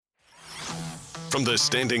From the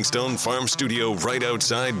Standing Stone Farm Studio right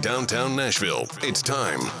outside downtown Nashville, it's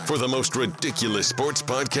time for the most ridiculous sports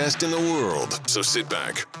podcast in the world. So sit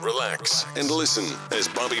back, relax, and listen as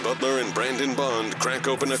Bobby Butler and Brandon Bond crack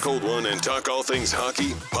open a cold one and talk all things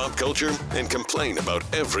hockey, pop culture, and complain about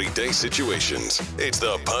everyday situations. It's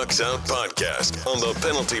the Pucks Out Podcast on the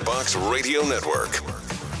Penalty Box Radio Network.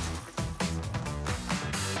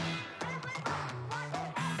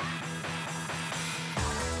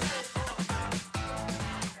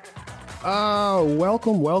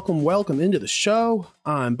 Welcome into the show.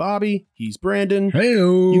 I'm Bobby. He's Brandon.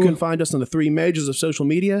 Hey-o. You can find us on the three majors of social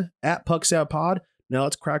media at Pucks Out Pod. Now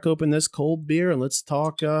let's crack open this cold beer and let's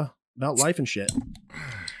talk about life and shit.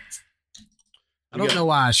 I don't know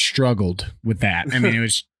why I struggled with that. I mean, it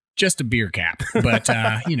was just a beer cap, but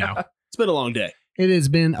you know, It's been a long day. it has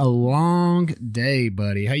been a long day,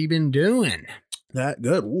 buddy. How you been doing? That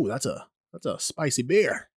good. Ooh, that's a spicy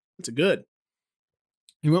beer. That's a good.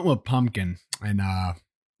 You went with pumpkin, and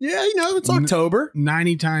Yeah, you know, it's October.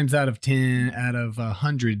 90 times out of 10 out of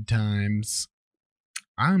 100 times,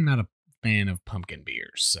 I'm not a fan of pumpkin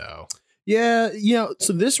beers. So Yeah, you know,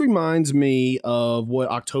 so this reminds me of what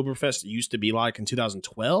Oktoberfest used to be like in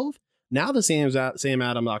 2012. Now the Sam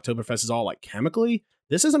Adams Oktoberfest is all like chemically.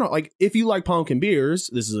 This isn't like, if you like pumpkin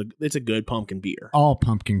beers, it's a good pumpkin beer. all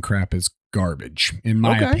pumpkin crap is garbage, in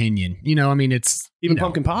my Okay. opinion. You know, I mean, it's Even you know,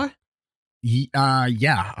 pumpkin pie?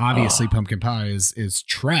 Yeah, obviously Ugh. pumpkin pie is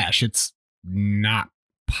trash. It's not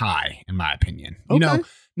pie, in my opinion. You know, Okay.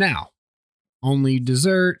 now, only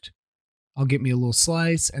dessert, I'll get me a little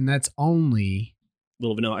slice, and that's only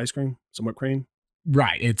Little vanilla ice cream, some whipped cream.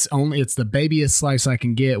 right. It's the babyest slice I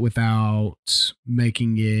can get without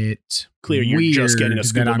making it Clear, you're just getting a weird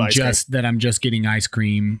scoop that of I'm ice cream. that I'm just getting ice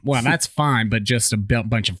cream. Well, that's fine, but just a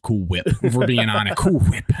bunch of Cool Whip. If we're being honest, Cool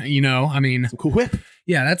Whip. You know, I mean, Some Cool Whip.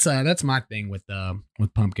 yeah, that's my thing with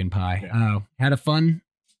pumpkin pie. Yeah. Had a fun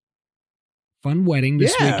wedding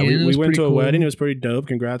this weekend. It we was went pretty to a cool. wedding. It was pretty dope.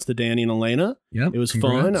 Congrats to Danny and Elena. Yep, It was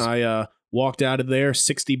congrats. fun. I walked out of there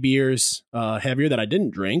 60 beers heavier that I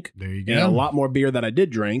didn't drink, There you and a go. lot more beer that I did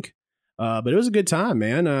drink. But it was a good time,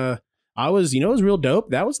 man. it was real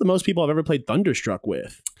dope. That was the most people I've ever played Thunderstruck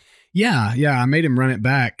with. Yeah. I made him run it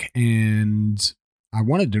back, and I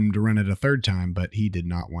wanted him to run it a third time, but he did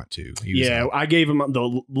not want to. He was Yeah, like, I gave him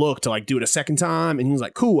the look to like do it a second time, and he was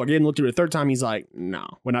like, "Cool." I gave him the look to do it a third time. He's like,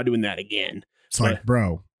 "No, we're not doing that again." it's like,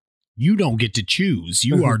 bro, you don't get to choose.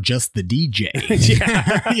 You are just the DJ.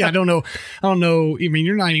 Yeah. Yeah. I don't know. I mean,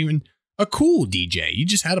 you're not even a cool DJ. You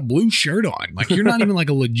just had a blue shirt on. Like, you're not even like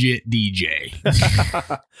a legit DJ.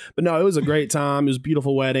 But no, it was a great time. It was a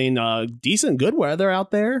beautiful wedding. Decent, good weather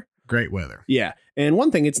out there. Great weather. Yeah. And one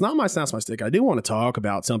thing, it's not my snap, my stick. I do want to talk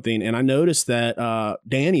about something. And I noticed that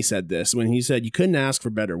Danny said this when he said you couldn't ask for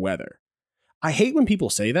better weather. I hate when people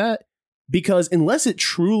say that, because unless it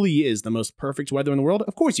truly is the most perfect weather in the world,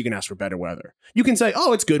 of course you can ask for better weather. You can say,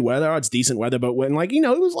 oh, it's good weather, oh, it's decent weather. But when, like, you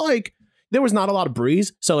know, it was like, there was not a lot of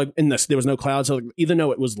breeze. So like there was no clouds. So like, even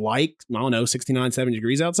though it was like, I don't know, 69, 70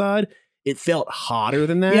 degrees outside, it felt hotter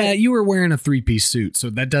than that. Yeah, you were wearing a 3-piece suit, so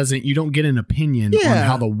you don't get an opinion on Yeah.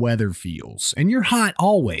 how the weather feels. And you're hot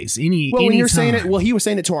always. Well, when you're saying it, anytime. well, he was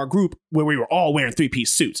saying it to our group where we were all wearing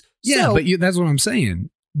 3-piece suits. Yeah, So- but that's what I'm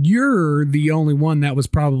saying. You're the only one that was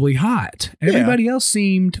probably hot. Everybody else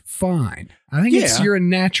seemed fine. I think Yeah. you're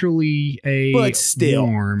naturally a but still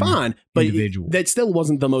warm fine. But individual. that still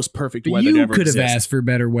wasn't the most perfect But weather you to ever could have exist. asked for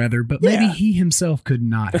better weather, but maybe Yeah. he himself could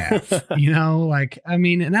not have. You know, like, I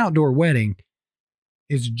mean, an outdoor wedding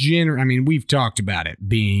is I mean, we've talked about it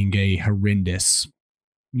being a horrendous,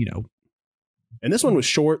 you know, And this one was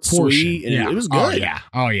short, portion. sweet, and it was good.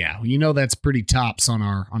 Oh yeah. You know, that's pretty tops on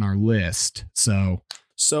our list. So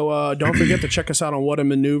So don't forget to check us out on What a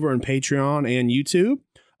Maneuver on Patreon and YouTube.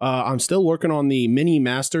 I'm still working on the mini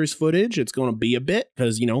masters footage. It's going to be a bit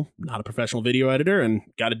because, you know, not a professional video editor and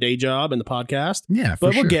got a day job in the podcast. yeah, for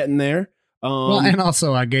But sure. we're getting there. Well, and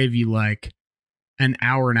also I gave you like an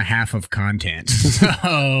hour and a half of content.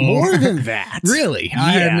 So more than that. Really?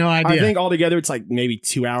 I had no idea. I think altogether it's like maybe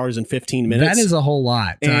 2 hours and 15 minutes. that is a whole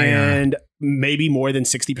lot. And maybe more than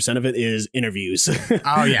 60% of it is interviews.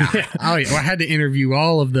 Oh yeah. Oh yeah. Well, I had to interview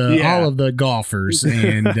all of the golfers,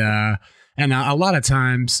 and a lot of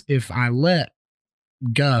times if I let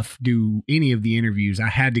Guff do any of the interviews, I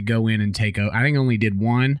had to go in and I think I only did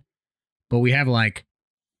one, but we have like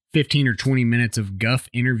 15 or 20 minutes of Guff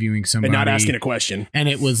interviewing somebody And not asking a question. and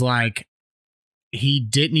it was like he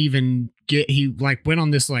like went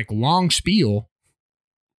on this like long spiel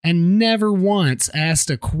and never once asked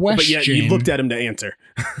a question. But yet you looked at him to answer.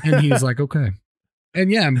 And he was like, okay.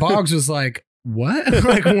 And yeah, and Boggs was like, what?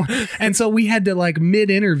 Like, and so we had to like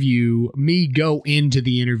mid-interview me go into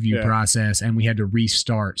the interview process, and we had to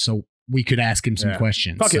restart so we could ask him some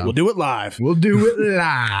questions. Fuck it, we'll do it live. We'll do it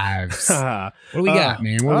live. What do we got,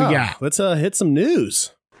 man? What do we got? Let's hit some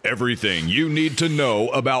news. Everything you need to know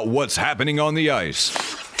about what's happening on the ice.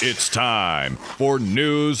 It's time for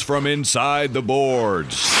news from inside the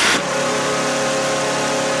boards.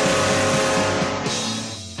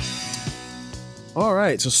 All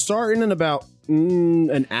right, so starting in about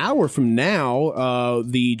an hour from now,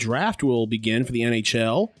 the draft will begin for the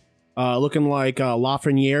NHL. Looking like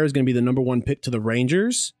Lafreniere is going to be the number 1 pick to the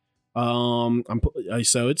Rangers. So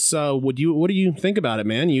it's what do you think about it,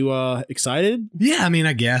 man? You excited? Yeah, I mean,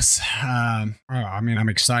 I guess. I'm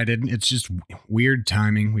excited. It's just weird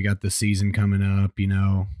timing. We got the season coming up.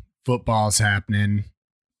 Football's happening.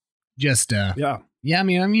 Just yeah, I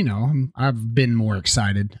mean, I've been more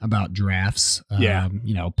excited about drafts.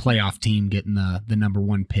 Playoff team getting the number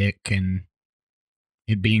 1 pick and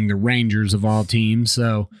it being the Rangers of all teams.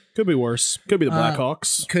 So could be worse. Could be the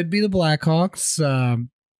Blackhawks. Could be the Blackhawks.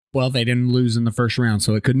 Well, they didn't lose in the first round,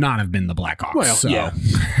 so it could not have been the Blackhawks. Well, so.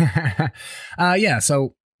 yeah.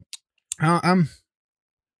 So,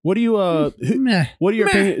 what do you what are your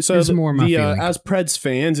opinions? So more my feeling. As Preds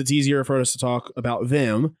fans, it's easier for us to talk about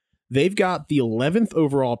them. They've got the 11th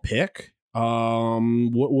overall pick. What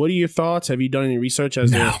are your thoughts? Have you done any research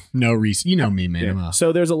as no research? You know me, man. Yeah.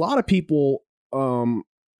 So there's a lot of people,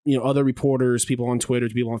 other reporters, people on Twitter,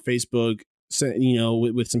 people on Facebook,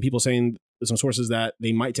 with some people saying, some sources, that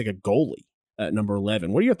they might take a goalie at number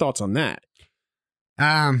 11. What are your thoughts on that?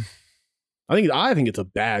 I think it's a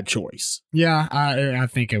bad choice. Yeah, I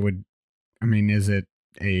think it would. I mean, is it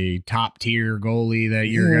a top tier goalie that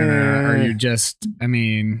you're gonna? Are you just? I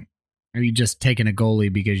mean, are you just taking a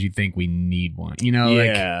goalie because you think we need one?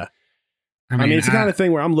 Yeah. I mean, it's the kind of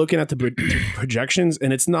thing where I'm looking at the projections,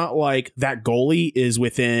 and it's not like that goalie is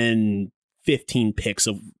within 15 picks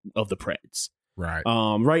of the Preds. Right.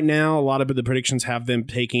 Right now, a lot of the predictions have them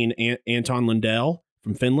taking Anton Lundell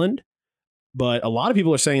from Finland, but a lot of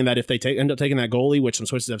people are saying that if they end up taking that goalie, which some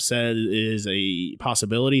sources have said is a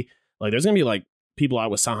possibility, like there's going to be like people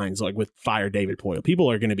out with signs like with fire David Poile.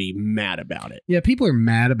 People are going to be mad about it. Yeah, people are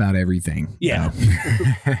mad about everything. Yeah.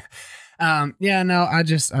 I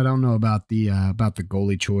don't know about the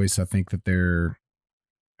goalie choice. I think that they're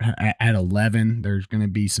at 11, there's going to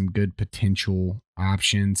be some good potential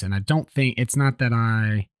options. And I don't think it's not that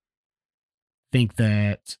I think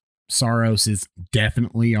that Saros is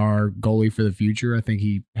definitely our goalie for the future. I think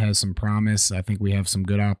he has some promise. I think we have some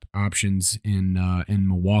good options in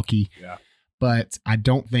Milwaukee. Yeah. But I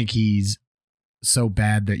don't think he's so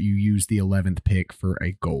bad that you use the 11th pick for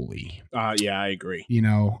a goalie. Yeah, I agree.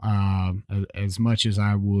 As much as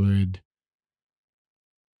I would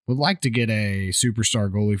like to get a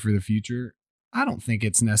superstar goalie for the future, I don't think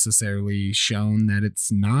it's necessarily shown that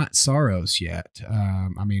it's not Saros yet.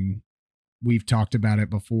 I mean, we've talked about it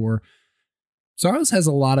before. Saros has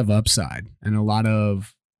a lot of upside and a lot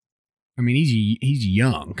of, I mean, he's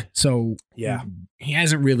young, so yeah, he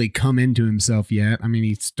hasn't really come into himself yet. I mean,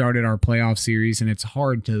 he started our playoff series, and it's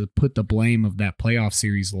hard to put the blame of that playoff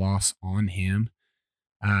series loss on him.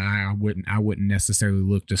 I wouldn't necessarily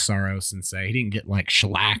look to Saros and say he didn't get like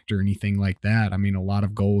shellacked or anything like that. I mean, a lot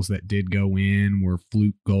of goals that did go in were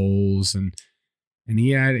fluke goals, and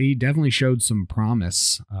he definitely showed some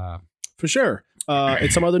promise. For sure.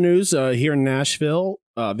 And some other news here in Nashville.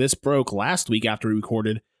 This broke last week after we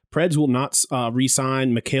recorded. Preds will not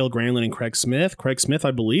re-sign Mikael Granlund and Craig Smith. Craig Smith,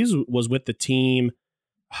 I believe, was with the team,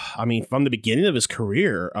 I mean, from the beginning of his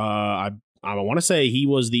career. I want to say he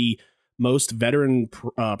was the most veteran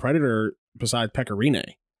Predator besides Pekka Rinne.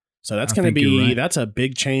 So that's going to be, right. That's a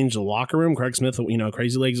big change in the locker room. Craig Smith,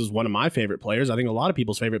 Crazy Legs is one of my favorite players. I think a lot of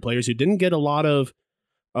people's favorite players who didn't get a lot of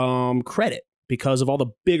credit because of all the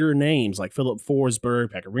bigger names like Philip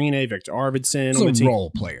Forsberg, Pekka Rinne, Victor Arvidsson. He's a role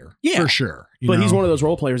player, for sure. But he's one of those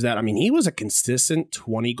role players that, I mean, he was a consistent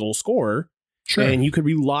 20-goal scorer. Sure. And you could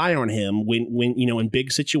rely on him when in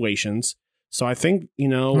big situations. So I think,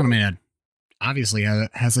 Oh, man. Obviously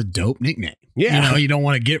has a dope nickname. Yeah. You don't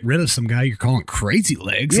want to get rid of some guy you're calling Crazy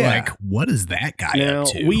Legs. Yeah. Like, what is that guy up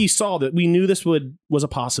to? We saw that. We knew this was a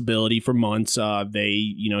possibility for months.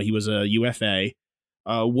 He was a UFA.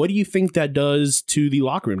 What do you think that does to the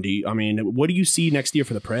locker room? What do you see next year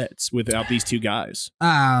for the Preds without these two guys?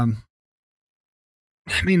 I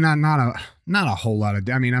mean, not a whole lot of.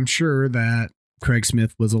 I mean, I'm sure that Craig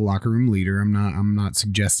Smith was a locker room leader. I'm not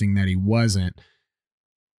suggesting that he wasn't.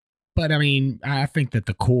 But I mean, I think that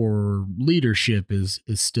the core leadership is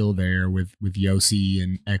still there with Yossi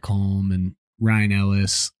and Ekholm and Ryan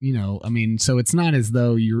Ellis, I mean, so it's not as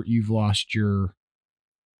though you've lost your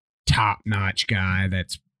top-notch guy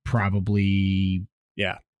that's probably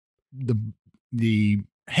the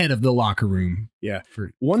head of the locker room. Yeah.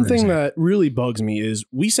 One thing that really bugs me is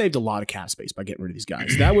we saved a lot of cap space by getting rid of these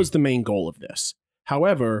guys. That was the main goal of this.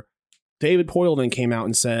 However, David Poile then came out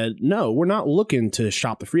and said, no, we're not looking to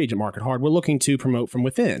shop the free agent market hard. We're looking to promote from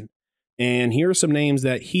within. And here are some names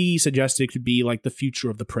that he suggested could be like the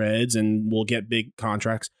future of the Preds and will get big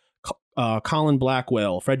contracts. Colin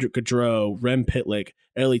Blackwell, Frederick Gaudreau, Rem Pitlick,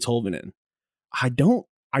 Eeli Tolvanen. I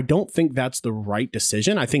don't think that's the right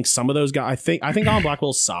decision. I think some of those guys, I think Colin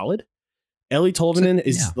Blackwell's solid. Eeli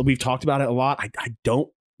Tolvanen we've talked about it a lot. I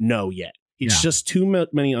don't know yet. It's just too much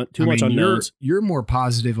unknowns. You're more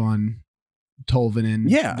positive on Tolvanen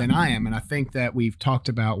than I am. And I think that we've talked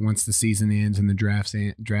about once the season ends and the draft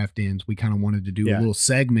ends, we kind of wanted to do a little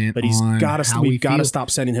segment. But we've got to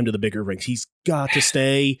stop sending him to the bigger rinks. He's got to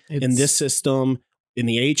stay in this system, in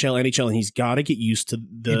the AHL, NHL, and he's got to get used to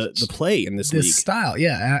the play in this league. Style.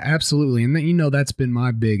 Yeah, absolutely. And that's been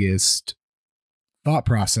my biggest thought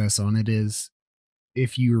process on it is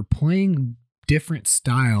if you're playing different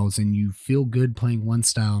styles and you feel good playing one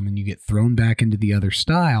style and then you get thrown back into the other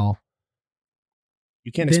style,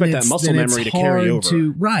 you can't expect that muscle memory to carry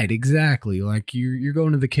over. Right, exactly. Like you're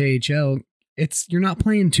going to the KHL, you're not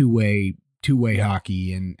playing two-way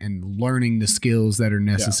hockey and learning the skills that are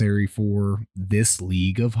necessary for this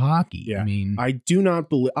league of hockey. Yeah. I mean,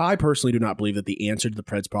 I personally do not believe that the answer to the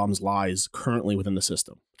Preds' problems lies currently within the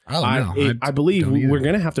system. Oh, no, I believe we're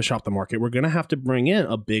going to have to shop the market. We're going to have to bring in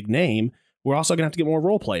a big name. We're also going to have to get more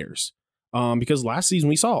role players. Because last season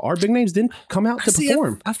we saw our big names didn't come out to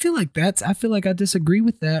perform. I feel like I disagree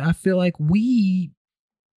with that. I feel like the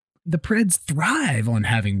Preds thrive on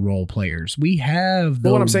having role players. We have.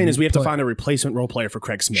 Well, what I'm saying is we have to find a replacement role player for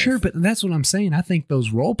Craig Smith. Sure, but that's what I'm saying. I think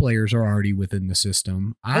those role players are already within the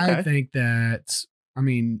system. Okay. I think that,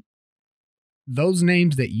 those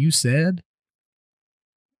names that you said,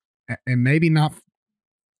 and maybe not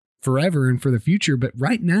forever and for the future, but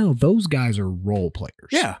right now those guys are role players.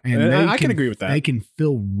 Yeah, and I can agree with that. They can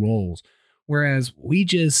fill roles, whereas we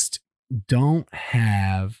just don't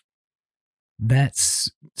have that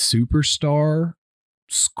superstar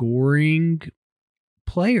scoring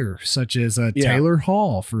player such as Taylor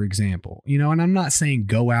Hall, for example. And I'm not saying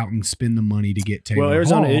go out and spend the money to get Taylor Hall. Well,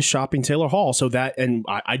 Arizona is shopping Taylor Hall, so that, and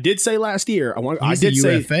I did say last year, he's a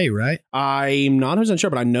UFA, right? I'm not 100% sure,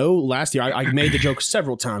 but I know last year I made the joke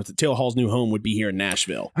several times that Taylor Hall's new home would be here in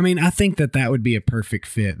Nashville. I mean, I think that would be a perfect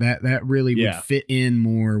fit. That really would fit in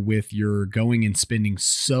more with your going and spending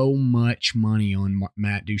so much money on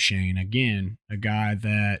Matt Duchene. Again, a guy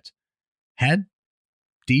that had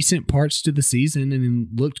decent parts to the season and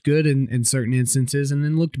looked good in certain instances and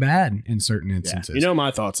then looked bad in certain instances. You know my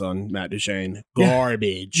thoughts on Matt Duchene.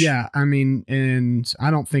 Garbage. Yeah, I mean, and I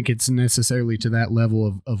don't think it's necessarily to that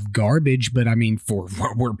level of garbage, but I mean, for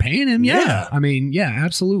what we're paying him, I mean,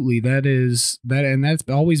 absolutely. And that's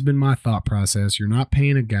always been my thought process. You're not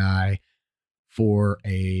paying a guy for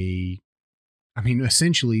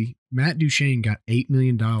essentially, Matt Duchene got $8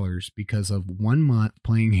 million because of 1 month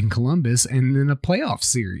playing in Columbus and then a playoff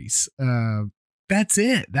series. That's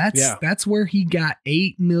it. That's where he got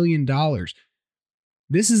 $8 million.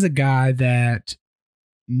 This is a guy that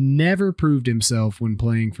never proved himself when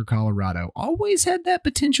playing for Colorado. Always had that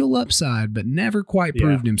potential upside, but never quite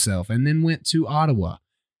proved himself. And then went to Ottawa.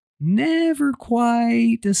 Never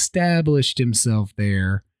quite established himself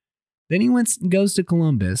there. Then he goes to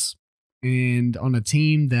Columbus. And on a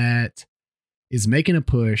team that is making a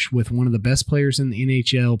push with one of the best players in the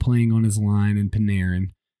NHL playing on his line in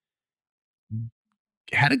Panarin,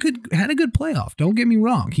 had a good playoff. Don't get me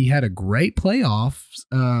wrong; he had a great playoffs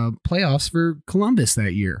for Columbus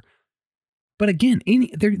that year. But again,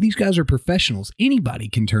 these guys are professionals. Anybody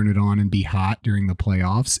can turn it on and be hot during the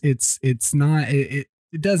playoffs.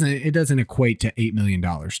 It doesn't equate to $8 million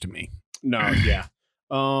to me. No, yeah.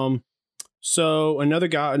 So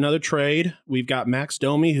another trade, we've got Max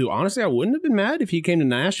Domi, who honestly I wouldn't have been mad if he came to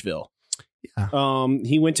Nashville. Yeah.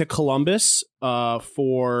 He went to Columbus he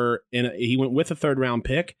went with a 3rd round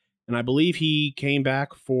pick, and I believe he came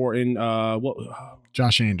back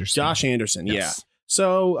Josh Anderson. Josh Anderson, yes. Yeah.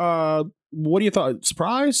 So what do you thought?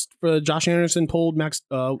 Surprised for Josh Anderson pulled Max?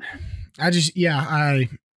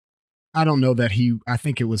 I don't know that I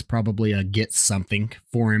think it was probably a get something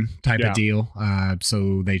for him type of deal.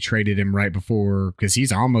 So they traded him right before, because he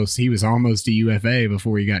was almost a UFA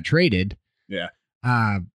before he got traded. Yeah.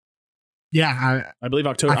 Yeah, I believe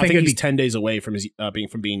October. I think he's 10 days away from his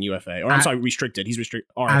being UFA. Or I'm sorry, restricted. He's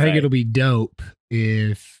restricted. I think it'll be dope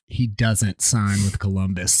if he doesn't sign with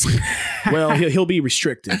Columbus. Well, he'll be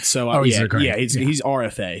restricted. So he's he's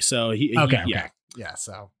RFA. So okay. Yeah.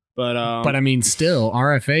 So. But I mean, still,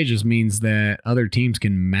 RFA just means that other teams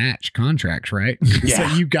can match contracts, right? Yeah.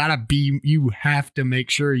 So you have to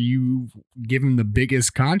make sure you give him the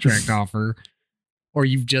biggest contract offer, or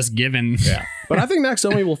you've just given. Yeah. But I think Max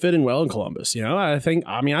Domi will fit in well in Columbus. You know, I think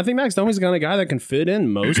Max Domi's the kind of guy that can fit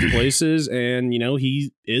in most places, and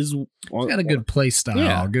he is. He's got a good play style.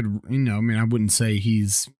 Yeah. Good. I wouldn't say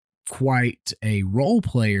he's quite a role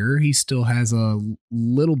player. He still has a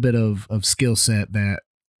little bit of skill set that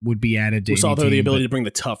would be added to the ability to bring the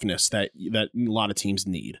toughness that a lot of teams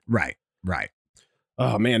need. Right.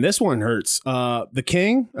 Oh man, this one hurts. The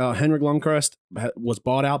King, Henrik Lundqvist, was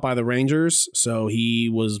bought out by the Rangers, so he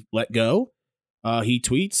was let go. He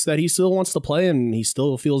tweets that he still wants to play and he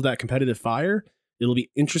still feels that competitive fire. It'll be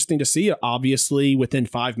interesting to see. Obviously, within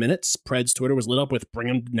 5 minutes, Pred's Twitter was lit up with "Bring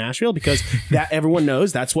him to Nashville" because that everyone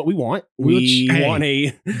knows that's what we want. We want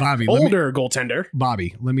a older goaltender.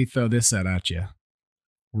 Bobby, let me throw this out at you.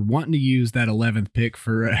 We're wanting to use that 11th pick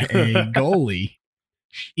for a goalie,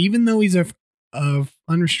 even though he's a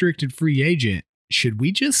unrestricted free agent. Should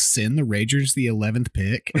we just send the Rangers the 11th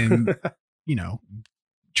pick and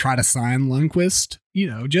try to sign Lundqvist?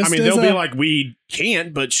 They'll be like, we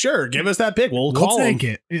can't, but sure, give us that pick. We'll call take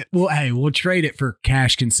it. Well, hey, we'll trade it for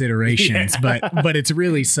cash considerations, but it's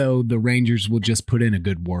really so the Rangers will just put in a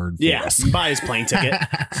good word for us. Buy his plane ticket.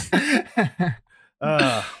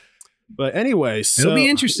 But anyway, so it'll be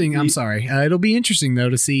interesting. I'm sorry. It'll be interesting though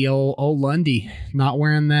to see old Lundy not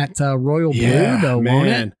wearing that royal blue though, won't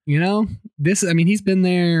it? He's been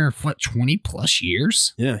there for 20 plus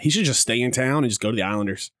years. Yeah, he should just stay in town and just go to the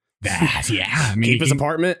Islanders. Yeah, keep his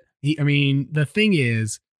apartment. The thing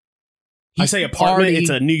is, I say apartment. It's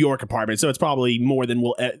a New York apartment, so it's probably more than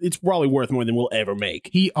it's probably worth more than we'll ever make.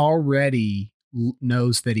 He already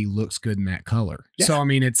knows that he looks good in that color. Yeah. So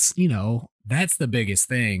it's that's the biggest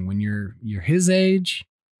thing when you're his age.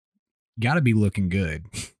 You got to be looking good.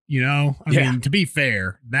 I mean, to be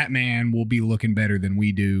fair, that man will be looking better than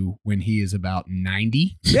we do when he is about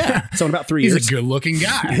 90. Yeah, so in about 3 years, he's a good looking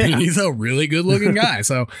guy. Yeah. He's a really good looking guy.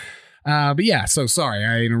 So, but yeah. So sorry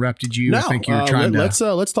I interrupted you. No, I think you were trying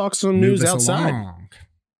to let's talk some news outside.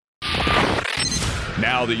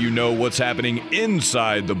 Now that you know what's happening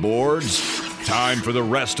inside the boards, time for the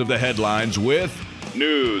rest of the headlines with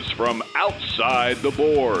news from outside the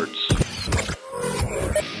boards.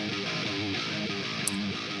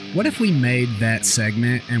 What if we made that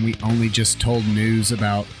segment and we only just told news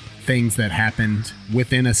about things that happened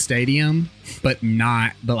within a stadium, but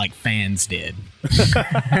like fans did?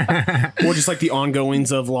 Or just like the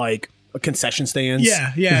ongoings of like concession stands.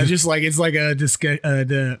 Yeah. Just like it's like it's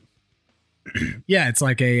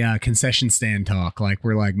like a concession stand talk. Like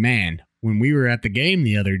we're like, man, when we were at the game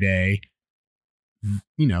the other day,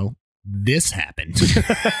 this happened.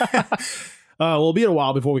 It'll be a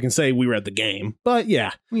while before we can say we were at the game, but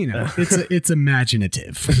yeah, it's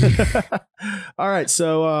imaginative. All right.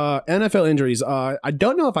 So, NFL injuries. I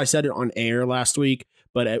don't know if I said it on air last week,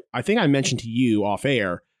 but I think I mentioned to you off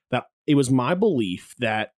air that it was my belief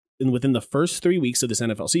that within the first 3 weeks of this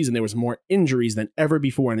NFL season, there was more injuries than ever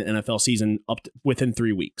before in an NFL season within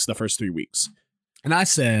 3 weeks, the first 3 weeks. And I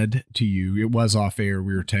said to you, it was off air.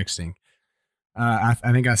 We were texting. I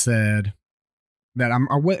think I said that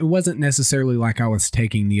it wasn't necessarily like I was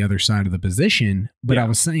taking the other side of the position, but I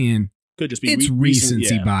was saying could just be it's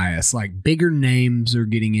recency bias. Like bigger names are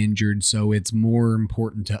getting injured, so it's more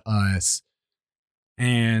important to us.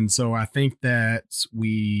 And so I think that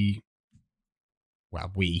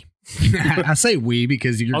I say we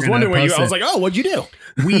because you're. I was wondering where I was like, oh, what'd you do?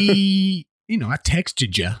 We. I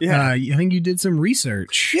texted you. Yeah. I think you did some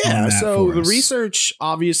research. Yeah. So the research,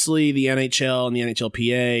 obviously, the NHL and the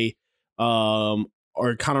NHLPA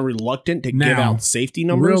are kind of reluctant to give out safety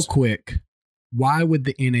numbers. Real quick, why would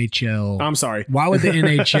the NHL? I'm sorry. Why would the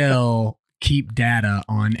NHL keep data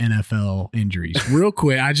on NFL injuries? Real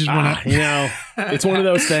quick, I just want to. It's one of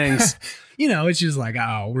those things. It's just like,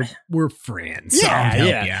 oh, we're friends. Yeah, so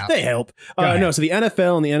help you out. They help. No, so the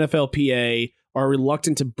NFL and the NFLPA are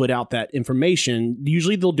reluctant to put out that information.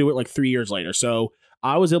 Usually they'll do it like 3 years later. So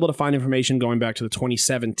I was able to find information going back to the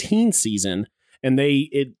 2017 season, and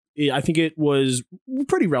I think it was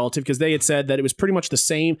pretty relative because they had said that it was pretty much the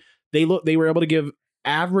same. They were able to give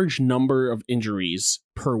average number of injuries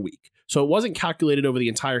per week. So it wasn't calculated over the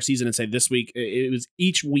entire season and say this week. It was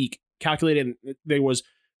each week calculated, and there was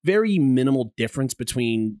very minimal difference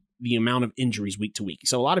between the amount of injuries week to week.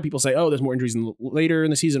 So a lot of people say, oh, there's more injuries later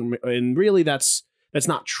in the season. And really that's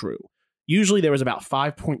not true. Usually there was about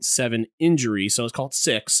 5.7 injuries. So it's called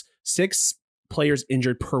six players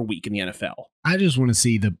injured per week in the NFL. I just want to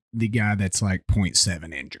see the guy that's like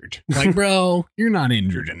 0.7 injured. Like, bro, you're not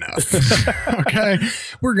injured enough. Okay.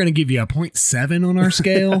 We're going to give you a 0.7 on our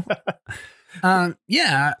scale.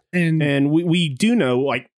 Yeah. And we do know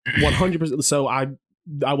like 100%. So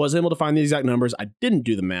I was able to find the exact numbers. I didn't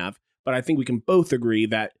do the math, but I think we can both agree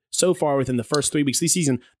that so far within the first 3 weeks of the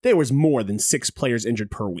season, there was more than 6 players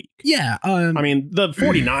injured per week. Yeah. I mean, the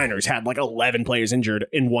 49ers had like 11 players injured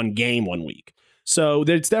in one game 1 week. So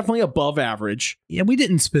it's definitely above average. Yeah, we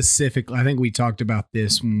didn't specifically, I think we talked about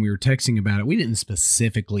this when we were texting about it. We didn't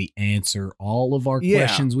specifically answer all of our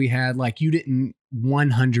questions we had. Like you didn't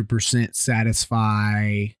 100%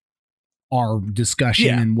 satisfy our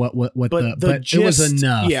discussion and what but it was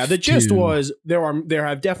enough. Yeah, the gist was there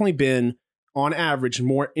have definitely been on average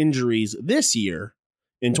more injuries this year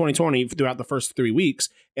in 2020 throughout the first 3 weeks.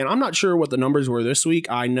 And I'm not sure what the numbers were this week.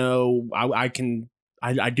 I know I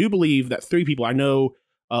do believe that 3 people I know,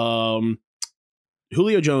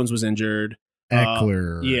 Julio Jones was injured.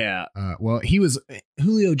 Eckler. Yeah.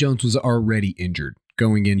 Julio Jones was already injured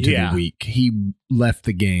going into the week. He left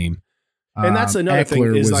the game. And that's another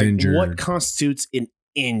thing is like injured. What constitutes an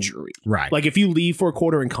injury? Right. Like if you leave for a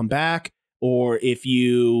quarter and come back, or if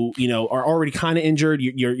you are already kind of injured,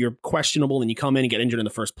 you're questionable and you come in and get injured in the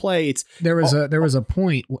first play. There was a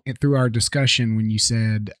point through our discussion when you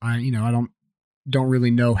said, I don't really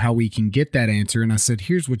know how we can get that answer. And I said,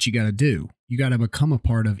 here's what you got to do. You got to become a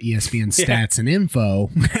part of ESPN Stats and Info,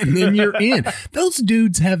 and then you're in. Those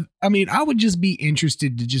dudes have, I would just be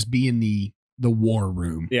interested to just be in the war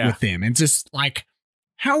room with them. And just like,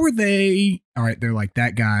 how are they? All right, they're like,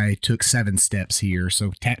 that guy took 7 steps here.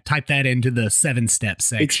 So type that into the 7-step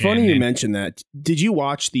section. It's funny you mentioned that. Did you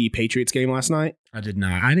watch the Patriots game last night? I did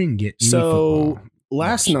not. I didn't get any football.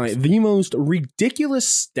 Last night, the most ridiculous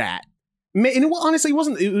stat. And honestly,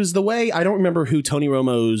 it was the way, I don't remember who Tony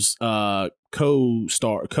Romo's play-by-play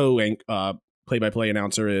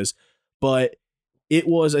announcer is, but it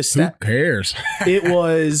was a stat. Who cares? It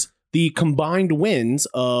was the combined wins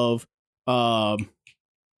of Bill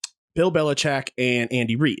Belichick and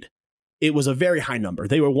Andy Reid. It was a very high number.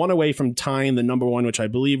 They were 1 away from tying the number 1, which I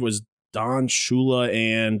believe was Don Shula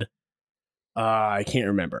and I can't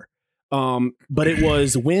remember. But it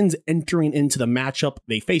was wins entering into the matchup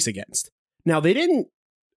they face against. Now, it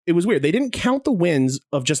was weird. They didn't count the wins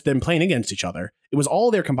of just them playing against each other. It was all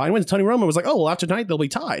their combined wins. Tony Romo was like, oh, well, after tonight, they'll be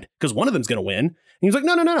tied because one of them's going to win. And he was like,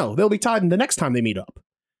 no. They'll be tied the next time they meet up.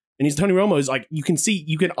 And Tony Romo is like, you can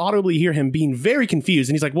audibly hear him being very confused.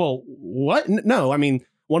 And he's like, well, what? No,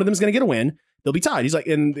 one of them's going to get a win. They'll be tied. He's like,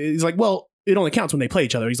 well, it only counts when they play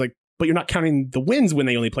each other. He's like, but you're not counting the wins when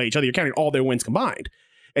they only play each other. You're counting all their wins combined.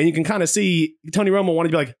 And you can kind of see Tony Romo wanted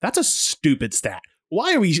to be like, that's a stupid stat.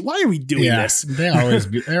 Why are we doing this?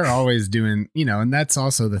 They're always doing, and that's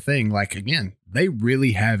also the thing. Like, again, they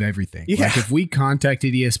really have everything. Yeah. Like if we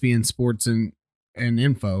contacted ESPN Sports and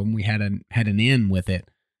Info and we had an in with it,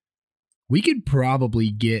 we could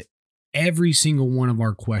probably get every single one of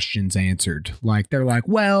our questions answered. Like they're like,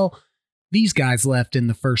 well, these guys left in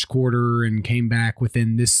the first quarter and came back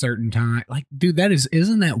within this certain time. Like, dude,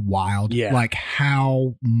 isn't that wild? Yeah. Like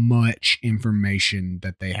how much information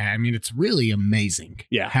that they have. It's really amazing.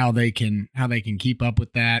 Yeah. How they can keep up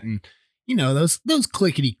with that. And those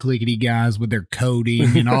clickety guys with their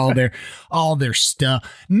coding and all their stuff,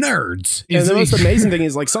 nerds. And the most amazing thing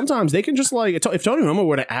is like sometimes they can just like, if Tony Romo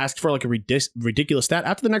were to ask for like a ridiculous stat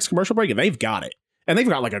after the next commercial break, they've got it. And they've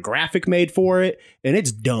got like a graphic made for it, and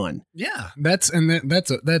it's done. Yeah, that's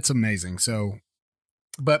amazing. So,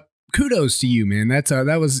 but kudos to you, man.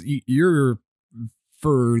 That was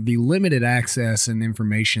for the limited access and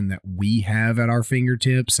information that we have at our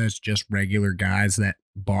fingertips as just regular guys that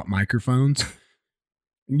bought microphones.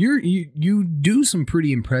 You do some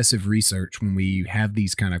pretty impressive research when we have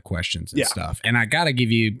these kind of questions and stuff. And I got to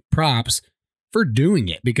give you props for doing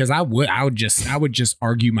it, because I would just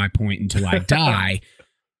argue my point until I die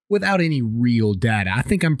without any real data. I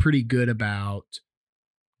think I'm pretty good about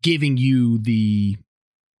giving you the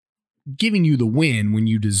win when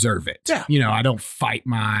you deserve it. Yeah. I don't fight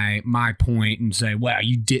my point and say, well,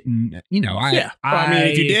 you didn't, if you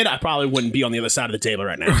did, I probably wouldn't be on the other side of the table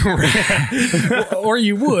right now. Or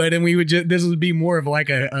you would, and we would this would be more of like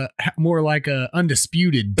a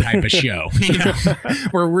undisputed type of show,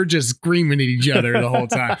 where we're just screaming at each other the whole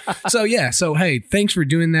time. So hey, thanks for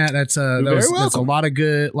doing that. That's a lot of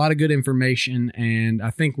good information. And I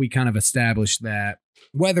think we kind of established that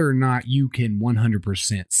whether or not you can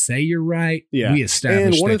 100% say you're right, we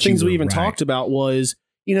established. And one of the things we even right. talked about was,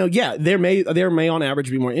 there may on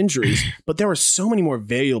average be more injuries, but there were so many more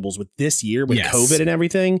variables with this year with COVID and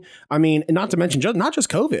everything. I mean, not to mention not just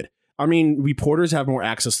COVID. I mean, reporters have more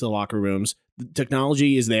access to the locker rooms. The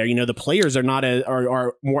technology is there. The players are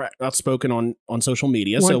are more outspoken on social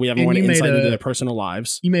media, so we have more insight into their personal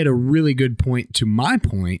lives. You made a really good point to my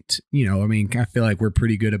point. I feel like we're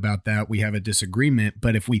pretty good about that. We have a disagreement,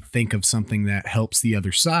 but if we think of something that helps the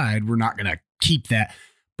other side, we're not going to keep that.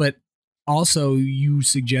 But also, you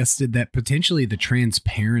suggested that potentially the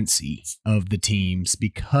transparency of the teams,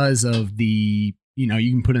 because of the, you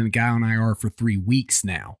can put in a guy on IR for 3 weeks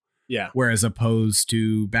now. Yeah. Whereas opposed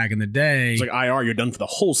to back in the day, it's like IR, you're done for the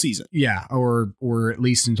whole season. Yeah. Or at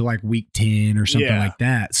least into like week 10 or something like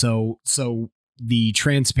that. So the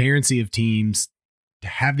transparency of teams to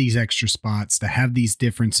have these extra spots, to have these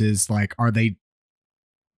differences, like, are they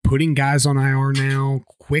putting guys on IR now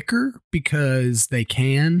quicker because they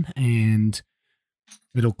can and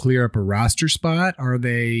it'll clear up a roster spot? Are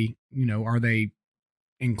they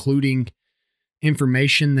including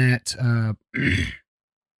information that,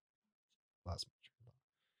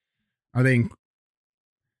 Are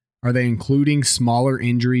they including smaller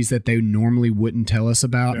injuries that they normally wouldn't tell us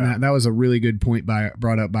about? Yeah. And that was a really good point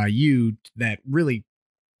brought up by you that really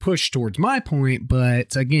pushed towards my point.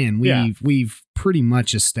 But again, we've pretty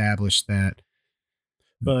much established that.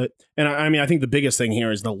 But I think the biggest thing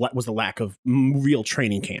here is the lack of real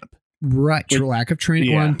training camp. Right, lack of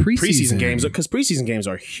training on preseason games, because preseason games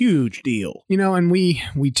are a huge deal. And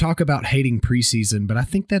we talk about hating preseason, but I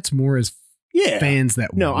think that's more as fans that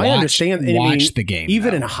I understand. Watch the game.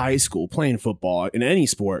 Even in high school, playing football, in any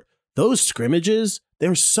sport, those scrimmages,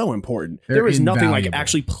 they're so important. There is nothing like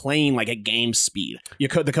actually playing like at game speed.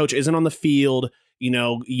 The coach isn't on the field,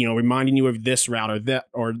 reminding you of this route or that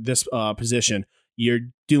or this position. You're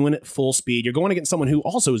doing it full speed. You're going against someone who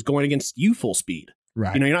also is going against you full speed.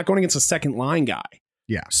 Right. You're not going against a second line guy.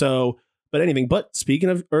 Yeah. So, but speaking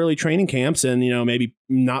of early training camps and, maybe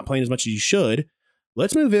not playing as much as you should,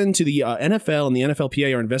 let's move into the NFL, and the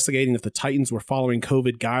NFLPA are investigating if the Titans were following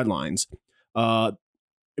COVID guidelines.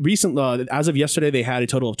 As of yesterday, they had a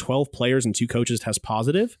total of 12 players and 2 coaches test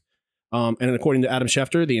positive. And according to Adam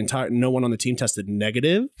Schefter, no one on the team tested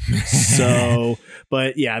negative. So,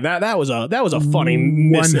 but yeah, that was a funny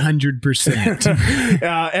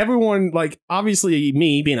 100%. Everyone, like, obviously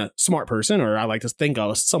me being a smart person, or I like to think I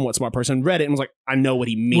was a somewhat smart person, read it and was like, I know what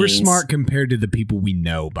he means. We're smart compared to the people we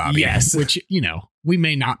know, Bobby. Yes, which we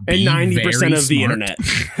may not be. And 90% of the smart. internet.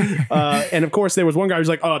 And of course, there was one guy who's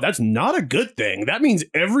like, "Oh, that's not a good thing. That means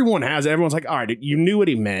everyone has." Everyone's like, "All right, you knew what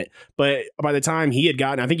he meant." But by the time he had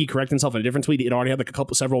gotten, I think he corrected himself in a different tweet. It already had like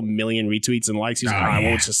several million retweets and likes. He's like, "All right,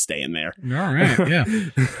 well, it's just staying there." All right, yeah.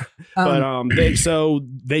 But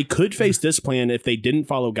they could face discipline if they didn't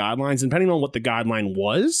follow guidelines, depending on what the guideline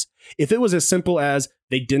was. If it was as simple as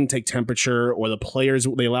they didn't take temperature, or they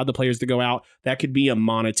allowed the players to go out, that could be a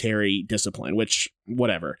monetary discipline, which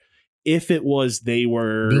whatever. If it was Bill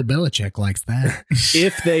Belichick likes that.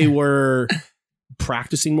 If they were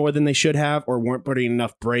practicing more than they should have, or weren't putting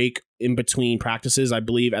enough break in between practices, I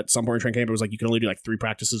believe at some point in training camp it was like you could only do like 3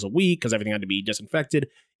 practices a week because everything had to be disinfected.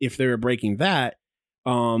 If they were breaking that,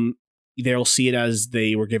 they'll see it as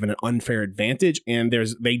they were given an unfair advantage. And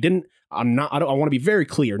I want to be very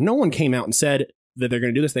clear. No one came out and said that they're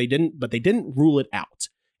going to do this. They didn't, but they didn't rule it out.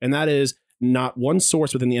 And that is not one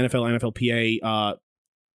source within the NFL, NFLPA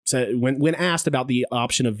said when asked about the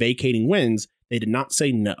option of vacating wins, they did not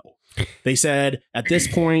say no. They said, at this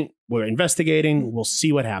point, we're investigating. We'll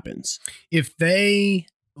see what happens. If they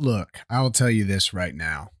look, I'll tell you this right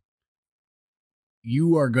now.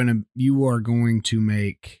 You are going to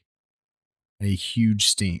make a huge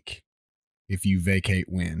stink if you vacate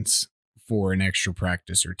wins for an extra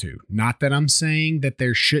practice or 2. Not that I'm saying that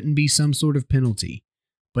there shouldn't be some sort of penalty,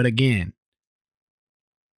 but again,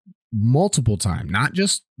 multiple times, not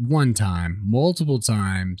just one time, multiple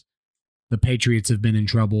times, the Patriots have been in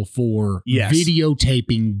trouble for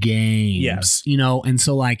videotaping games. Yes. And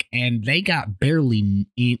so and they got barely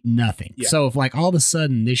nothing. Yeah. So if all of a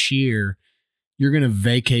sudden this year you're going to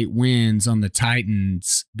vacate wins on the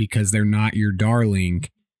Titans because they're not your darling,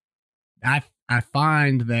 I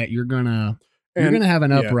find that you're going to have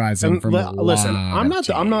an uprising from a lot listen, I'm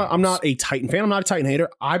not a Titan fan. I'm not a Titan hater.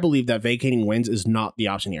 I believe that vacating wins is not the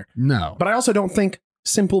option here. No. But I also don't think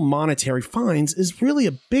simple monetary fines is really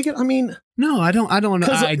a big, no, I don't.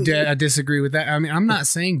 I disagree with that. I'm not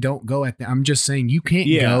saying don't go at that. I'm just saying you can't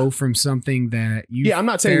go from something that you I'm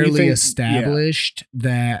not saying fairly established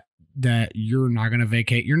that that you're not going to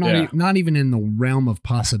vacate. You're not even in the realm of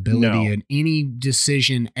possibility in any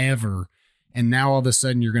decision ever. And now all of a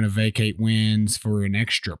sudden you're going to vacate wins for an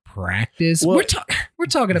extra practice. Well, we're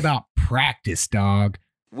talking about practice, dog.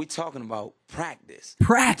 We're talking about practice.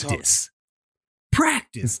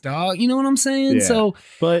 Practice, dog. You know what I'm saying? Yeah. So,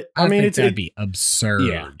 but I mean, that'd be absurd.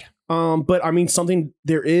 Yeah. But I mean,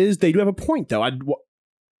 they do have a point though.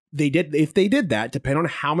 If they did that, depending on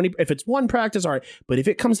how many, if it's one practice, all right. But if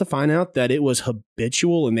it comes to find out that it was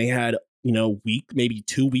habitual and they had, maybe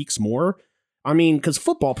 2 weeks more, I mean, because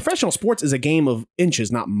professional sports is a game of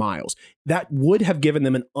inches, not miles. That would have given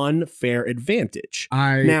them an unfair advantage.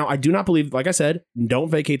 Now, I do not believe, like I said,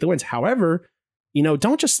 don't vacate the wins. However,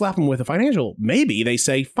 don't just slap them with a financial. Maybe they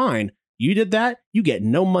say, fine, you did that. You get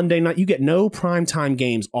no Monday night. You get no primetime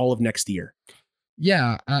games all of next year.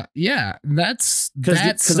 Yeah. That's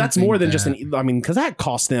because that's more than just because that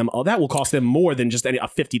costs them. That will cost them more than just a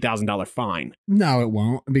 $50,000 fine. No, it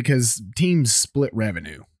won't, because teams split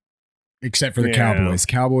revenue, except for the Cowboys.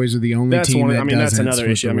 Cowboys are the only team that doesn't. That's another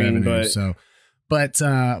issue. But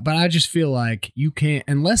I just feel like you can't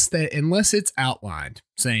unless it's outlined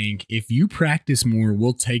saying if you practice more,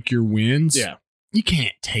 we'll take your wins. Yeah. You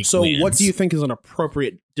can't take So wins. What do you think is an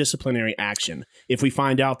appropriate disciplinary action if we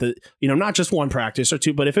find out that, not just one practice or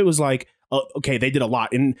two, but if it was like, okay, they did a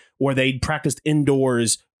lot or they practiced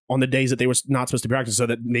indoors on the days that they were not supposed to practice so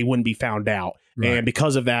that they wouldn't be found out. Right. And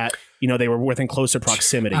because of that, they were within closer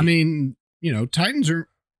proximity. I mean, Titans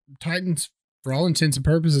for all intents and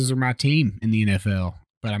purposes are my team in the NFL.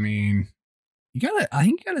 But I mean, I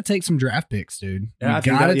think you gotta take some draft picks, dude.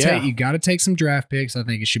 You gotta take some draft picks. I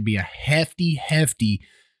think it should be a hefty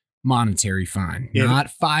monetary fine, not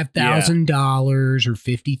 $5,000 or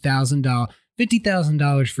 $50,000.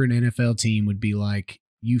 $50,000 for an NFL team would be like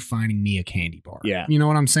you finding me a candy bar. Yeah. You know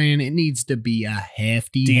what I'm saying? It needs to be a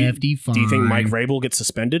hefty fine. Do you think Mike Vrabel gets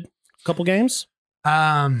suspended a couple games?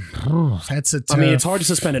 That's a tough. I mean, it's hard to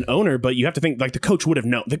suspend an owner, but you have to think like the coach would have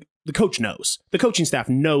known. The coach knows. The coaching staff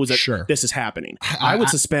knows that this is happening. I would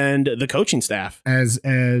suspend the coaching staff as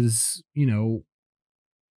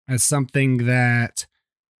something that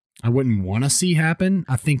I wouldn't want to see happen.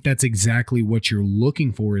 I think that's exactly what you're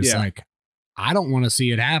looking for. Is like, I don't want to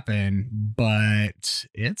see it happen, but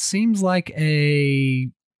it seems like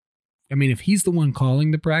if he's the one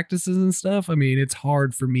calling the practices and stuff, I mean, it's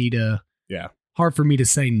hard for me to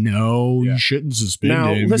say no, you shouldn't suspend him.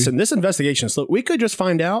 Now, listen, this investigation is slow. We could just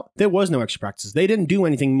find out there was no extra practices. They didn't do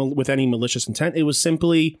anything with any malicious intent. It was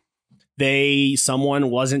simply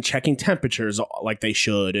someone wasn't checking temperatures like they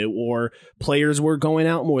should, or players were going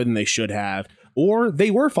out more than they should have, or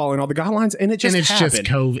they were following all the guidelines and it just happened. Just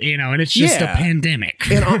COVID, and it's just a pandemic.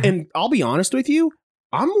 and I'll be honest with you,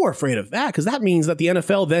 I'm more afraid of that because that means that the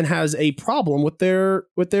NFL then has a problem with their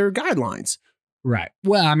guidelines. Right.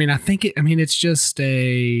 Well, I mean, it's just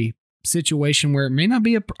a situation where it may not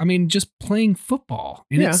be just playing football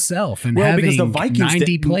in itself and having because the Vikings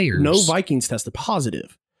 90 players. No Vikings tested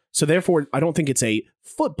positive. So therefore, I don't think it's a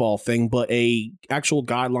football thing, but a actual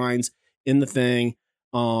guidelines in the thing.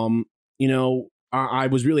 I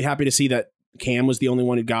was really happy to see that Cam was the only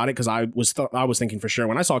one who got it because I was thinking for sure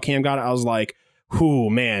when I saw Cam got it, I was like, "Whoo,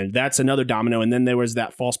 man, that's another domino." And then there was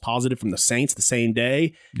that false positive from the Saints the same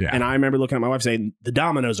day. Yeah. And I remember looking at my wife saying, the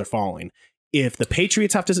dominoes are falling. If the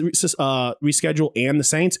Patriots have to reschedule and the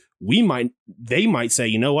Saints, they might say,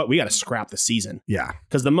 you know what, we got to scrap the season. Yeah.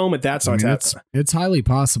 Because the moment that starts happening. It's highly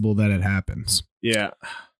possible that it happens. Yeah.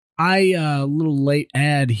 A little late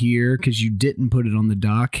ad here because you didn't put it on the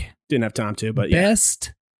doc. Didn't have time to, but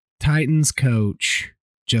Best Titans coach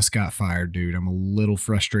just got fired, dude. I'm a little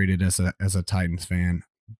frustrated as a Titans fan.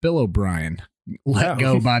 Bill O'Brien let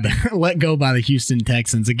go by the Houston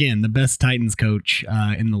Texans. Again, the best Titans coach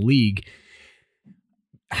in the league.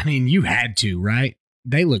 I mean, you had to, right?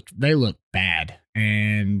 They looked bad,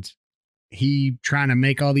 and he trying to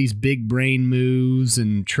make all these big brain moves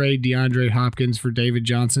and trade DeAndre Hopkins for David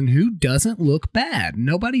Johnson, who doesn't look bad.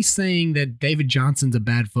 Nobody's saying that David Johnson's a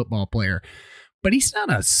bad football player, but he's not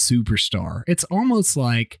a superstar. It's almost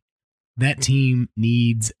like that team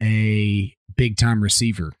needs a big-time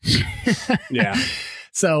receiver. Yeah.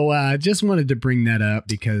 So just wanted to bring that up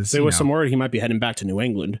because there was some word he might be heading back to New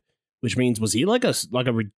England, which means was he like a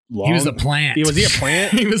long, he was a plant. Was he a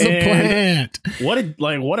plant? He was a plant.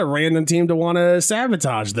 What a random team to want to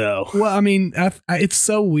sabotage, though. Well, I mean, it's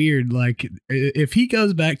so weird. Like if he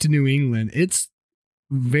goes back to New England, it's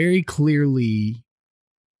very clearly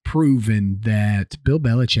proven that Bill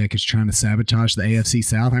Belichick is trying to sabotage the AFC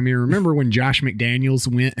South. I mean, remember when Josh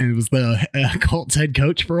McDaniels went and was the Colts head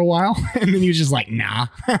coach for a while? And then he was just like, nah,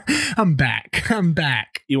 I'm back.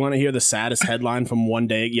 You want to hear the saddest headline from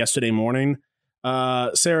yesterday morning?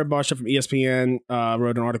 Sarah Barsha from ESPN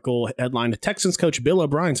wrote an article headline: Texans coach Bill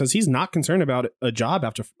O'Brien says he's not concerned about a job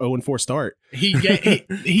after 0-4 start. He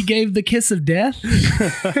gave the kiss of death.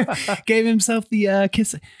 Gave himself the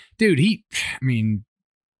kiss. Dude,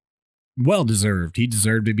 well deserved. He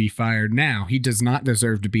deserved to be fired. Now he does not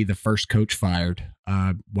deserve to be the first coach fired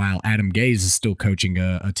while Adam Gase is still coaching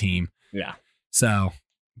a team. Yeah. So,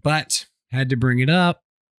 but had to bring it up.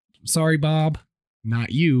 Sorry, Bob.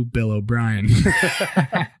 Not you, Bill O'Brien.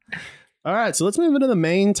 All right, so let's move into the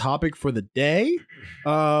main topic for the day.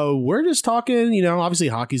 We're just talking, obviously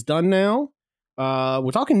hockey's done now.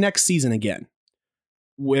 We're talking next season again.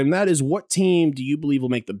 And that is, what team do you believe will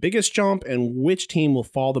make the biggest jump and which team will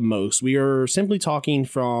fall the most? We are simply talking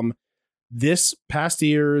from this past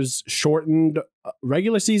year's shortened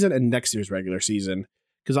regular season and next year's regular season.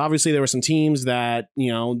 Because obviously there were some teams that,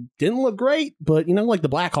 didn't look great, but, like the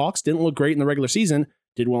Blackhawks didn't look great in the regular season,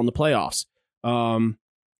 did well in the playoffs.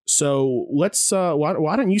 So let's,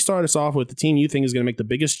 why don't you start us off with the team you think is going to make the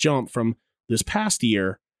biggest jump from this past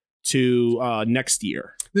year to next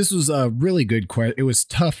year? This was a really good question. It was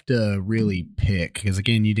tough to really pick because,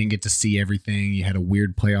 again, you didn't get to see everything. You had a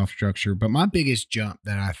weird playoff structure. But my biggest jump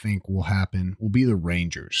that I think will happen will be the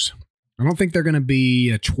Rangers. I don't think they're going to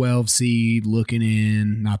be a 12 seed looking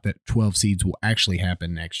in. Not that 12 seeds will actually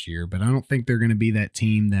happen next year, but I don't think they're going to be that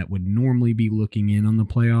team that would normally be looking in on the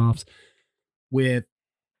playoffs with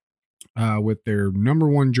their number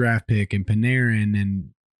one draft pick and Panarin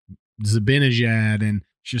and Zibanejad and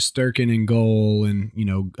Shesterkin in goal and,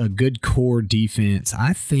 a good core defense.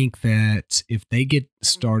 I think that if they get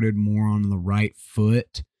started more on the right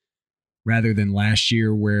foot rather than last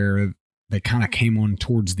year where they kind of came on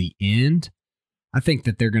towards the end, I think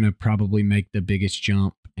that they're going to probably make the biggest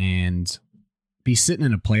jump and be sitting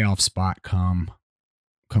in a playoff spot come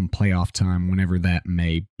playoff time, whenever that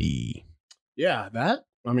may be. Yeah, I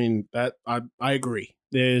agree.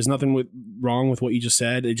 There's nothing wrong with what you just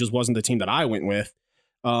said. It just wasn't the team that I went with.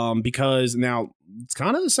 Because now it's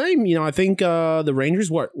kind of the same. I think the Rangers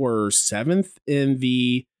were seventh in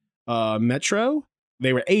the Metro.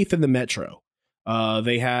 They were eighth in the Metro.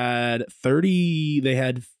 They had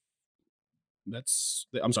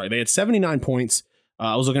 79 points.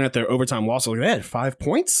 I was looking at their overtime loss. They had 5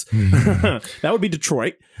 points. That would be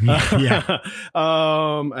Detroit. Yeah.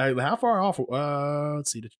 How far off?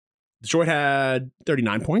 Let's see. Detroit had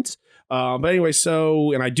 39 points. But anyway,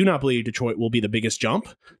 and I do not believe Detroit will be the biggest jump.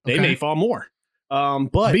 They may fall more. But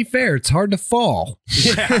to be fair, it's hard to fall.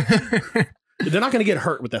 Yeah. They're not going to get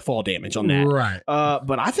hurt with that fall damage on that. Right.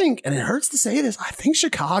 But I think, and it hurts to say this, I think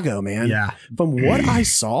Chicago, man. Yeah. From what I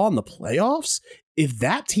saw in the playoffs, if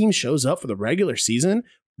that team shows up for the regular season,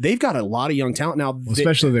 they've got a lot of young talent now.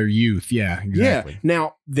 Especially their youth. Yeah, exactly. Yeah.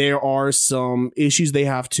 Now, there are some issues they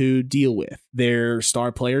have to deal with. Their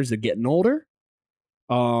star players, they're getting older.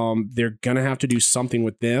 They're going to have to do something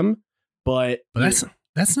with them. But that's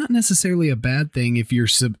not necessarily a bad thing if you're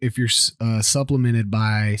supplemented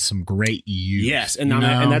by some great youth. Yes, and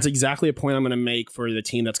that's exactly a point I'm going to make for the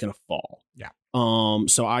team that's going to fall. Yeah.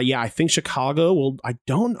 So I think Chicago will. I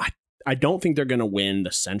don't think they're going to win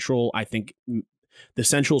the Central. I think the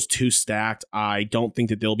Central's too stacked. I don't think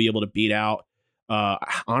that they'll be able to beat out.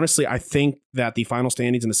 Honestly, I think that the final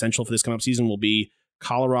standings in the Central for this coming up season will be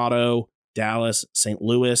Colorado, Dallas, St.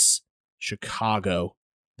 Louis, Chicago,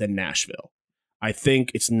 then Nashville. I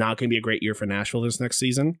think it's not going to be a great year for Nashville this next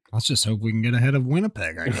season. Let's just hope we can get ahead of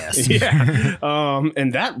Winnipeg, I guess. Yeah.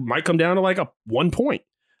 And that might come down to like a 1 point.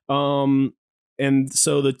 And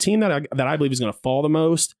so the team that I believe is going to fall the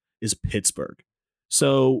most is Pittsburgh.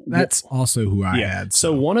 So that's also who I had.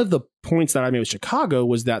 So one of the points that I made with Chicago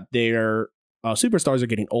was that their superstars are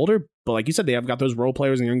getting older, but like you said, they have got those role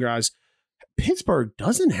players and young guys. Pittsburgh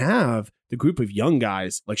doesn't have the group of young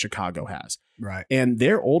guys like Chicago has. Right. And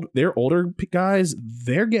their older guys,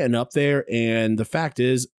 they're getting up there. And the fact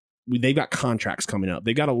is, they've got contracts coming up.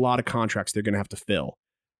 They've got a lot of contracts they're going to have to fill.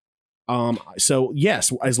 So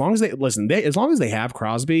yes, as long as they have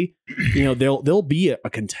Crosby, they'll be a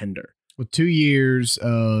contender. With 2 years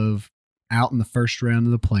of out in the first round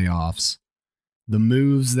of the playoffs, the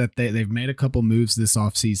moves that they've made a couple moves this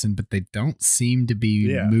offseason, but they don't seem to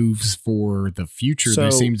be moves for the future.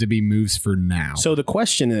 They seem to be moves for now. So the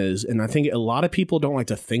question is, and I think a lot of people don't like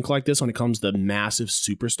to think like this when it comes to massive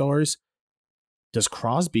superstars, does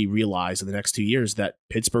Crosby realize in the next 2 years that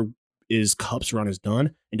Pittsburgh's Cups run is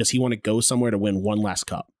done? And does he want to go somewhere to win one last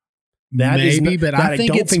cup? But I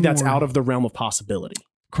don't think that's out of the realm of possibility.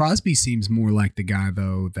 Crosby seems more like the guy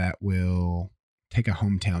though that will take a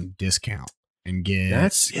hometown discount and get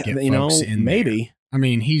folks in maybe. There. I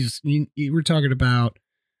mean, we're talking about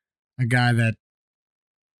a guy that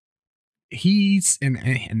he's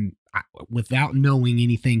and without knowing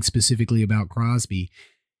anything specifically about Crosby,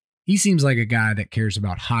 he seems like a guy that cares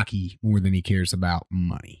about hockey more than he cares about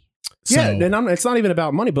money. Yeah, and it's not even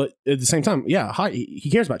about money, but at the same time, he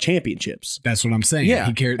cares about championships. That's what I'm saying. Yeah,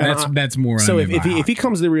 he cares. That's more. So if he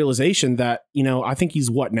comes to the realization that I think he's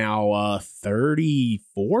what now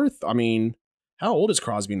 34th. I mean, how old is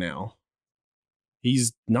Crosby now?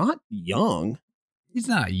 He's not young. He's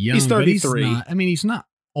not young. He's 33. He's not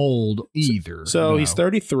old either. So he's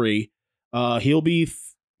 33. He'll be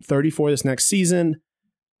 34 this next season.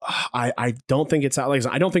 I don't think it's out. Like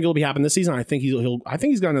I don't think it'll be happening this season. I think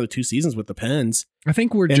he's got another 2 seasons with the Pens. I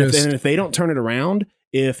think if they don't turn it around,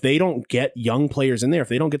 if they don't get young players in there, if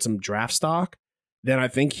they don't get some draft stock, then I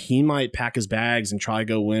think he might pack his bags and try to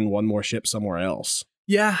go win one more ship somewhere else.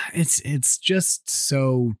 Yeah, it's just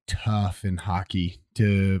so tough in hockey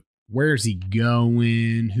to where's he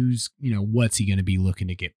going? Who's what's he going to be looking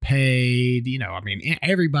to get paid?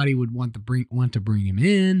 Everybody would want to bring him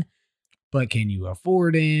in. But can you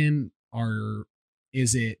afford him? Or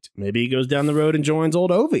is it maybe he goes down the road and joins old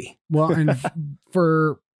Ovi? Well, and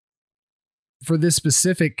for this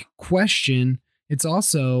specific question, it's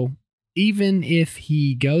also even if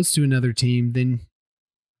he goes to another team, then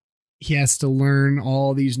he has to learn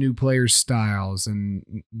all these new players' styles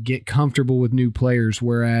and get comfortable with new players.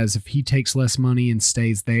 Whereas if he takes less money and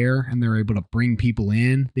stays there and they're able to bring people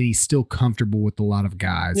in, then he's still comfortable with a lot of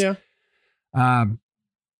guys. Yeah.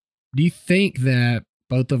 Do you think that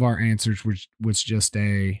both of our answers was just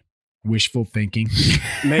a wishful thinking?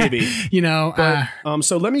 Maybe.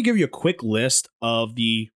 So let me give you a quick list of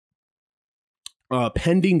the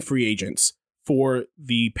pending free agents for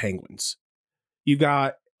the Penguins. You've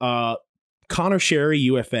got Connor Sherry,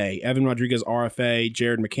 UFA, Evan Rodriguez, RFA,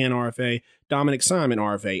 Jared McCann, RFA, Dominic Simon,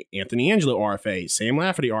 RFA, Anthony Angelo, RFA, Sam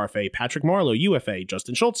Lafferty, RFA, Patrick Marleau, UFA,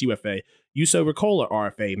 Justin Schultz, UFA, Juuso Ricola,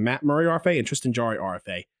 RFA, Matt Murray, RFA, and Tristan Jarry,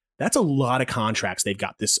 RFA. That's a lot of contracts they've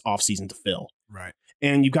got this offseason to fill. Right.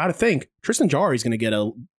 And you've got to think Tristan Jarry is going to get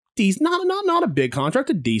not a big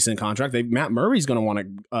contract, a decent contract. Matt Murray's going to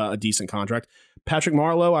want a decent contract. Patrick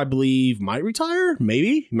Marleau, I believe, might retire.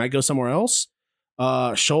 Maybe he might go somewhere else.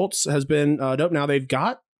 Schultz has been dope. Now they've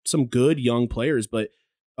got some good young players, but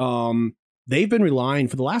they've been relying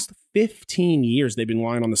for the last 15 years. They've been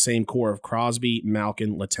relying on the same core of Crosby,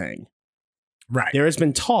 Malkin, Letang. Right. There has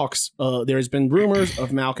been talks. There has been rumors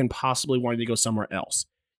of Malkin possibly wanting to go somewhere else.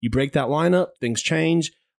 You break that lineup, things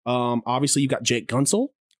change. Obviously, you've got Jake Gunsel.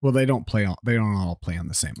 Well, they don't all play on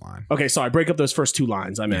the same line. Okay, sorry. Break up those first 2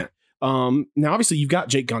 lines. I meant. Now, obviously, you've got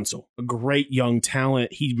Jake Gunsel, a great young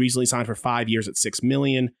talent. He recently signed for 5 years at $6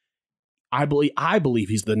 million. I believe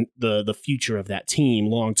he's the future of that team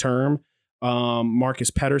long term.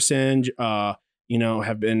 Marcus Pettersson,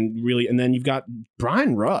 have been really, and then you've got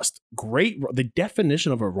Brian Rust, the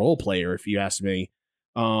definition of a role player, if you ask me.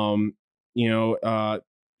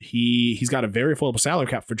 He's got a very affordable salary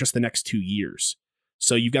cap for just the next 2 years.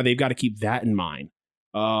 So they've got to keep that in mind.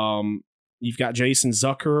 You've got Jason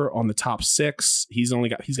Zucker on the top 6. He's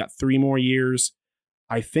got 3 more years.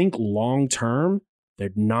 I think long term, they're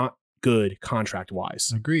not good contract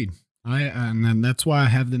wise. Agreed. And then that's why I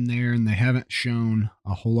have them there, and they haven't shown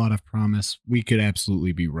a whole lot of promise. We could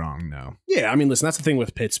absolutely be wrong, though. Yeah, I mean, listen, that's the thing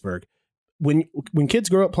with Pittsburgh. When kids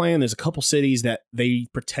grow up playing, there's a couple cities that they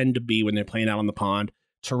pretend to be when they're playing out on the pond.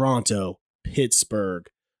 Toronto, Pittsburgh,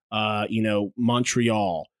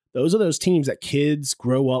 Montreal. Those are those teams that kids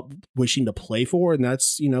grow up wishing to play for, and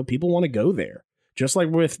that's, people want to go there. Just like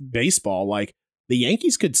with baseball, like the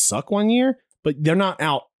Yankees could suck one year, but they're not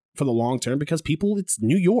out for the long term because it's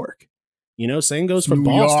New York. Same goes for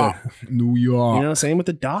Boston. New York. Same with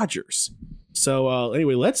the Dodgers. So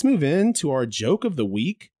anyway, let's move into our joke of the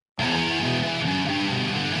week.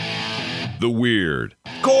 The weird.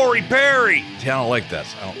 Corey Perry. I don't like that.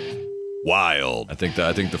 Wild. I think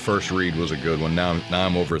the first read was a good one. Now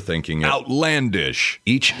I'm overthinking it. Outlandish.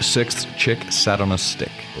 Each 6th chick sat on a stick.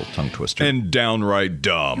 Little tongue twister. And downright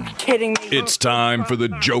dumb. You're kidding me. It's time for the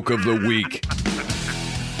joke of the week.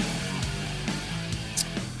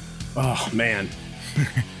 Oh, man.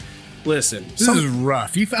 Listen. This is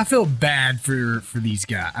rough. I feel bad for these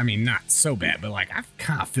guys. I mean, not so bad, but I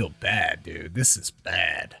kind of feel bad, dude. This is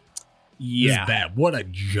bad. Yeah. This is bad. What a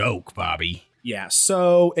joke, Bobby. Yeah.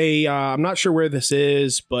 So I'm not sure where this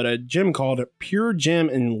is, but a gym called Pure Gym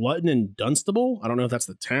in Luton and Dunstable. I don't know if that's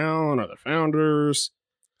the town or the founders.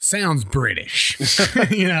 Sounds British.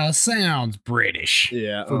 Sounds British.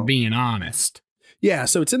 Yeah. For being honest. Yeah,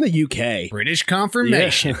 so it's in the UK. British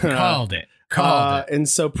confirmation. Yeah. Called it. And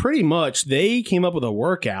so pretty much they came up with a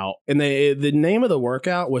workout, and the name of the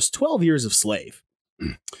workout was 12 Years a Slave.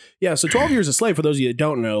 Yeah, so 12 Years a Slave, for those of you that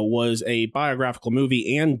don't know, was a biographical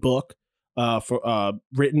movie and book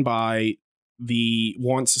written by the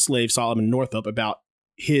once slave Solomon Northup about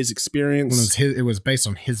his experience. It was based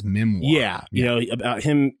on his memoir. Yeah, about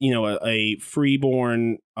him, a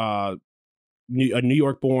freeborn, a New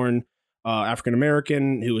York-born African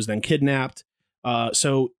American who was then kidnapped.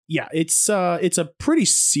 So yeah, it's a pretty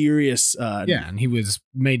serious. And he was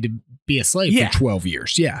made to be a slave for 12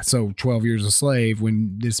 years. Yeah, so 12 years a slave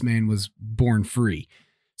when this man was born free.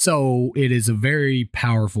 So it is a very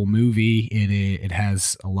powerful movie. It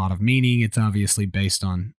has a lot of meaning. It's obviously based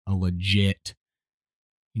on a legit,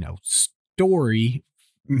 story,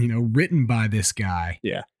 written by this guy.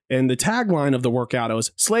 Yeah, and the tagline of the workout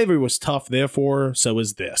was "Slavery was tough, therefore so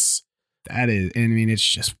is this." That is, and I mean, it's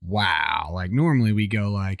just wow. Like normally we go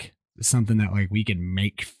like something that like we can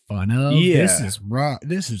make fun of. Yeah, this is rough.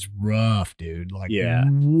 This is rough, dude. Like,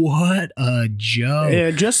 what a joke.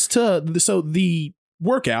 And so the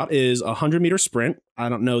workout is 100-meter sprint. I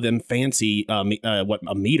don't know them fancy what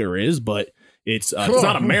a meter is, but it's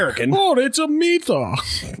not American. Oh, it's a meter.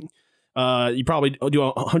 You probably do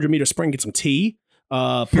a 100-meter sprint, get some tea,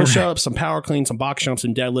 push-ups, some power cleans, some box jumps,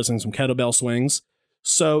 and deadlifts, and some kettlebell swings.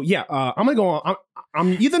 So yeah, I'm gonna go on.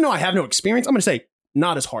 I'm even though I have no experience, I'm gonna say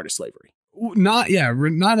not as hard as slavery. Not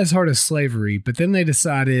as hard as slavery. But then they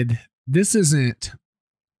decided this isn't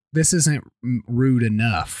rude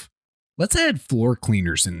enough. Let's add floor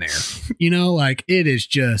cleaners in there. Like it is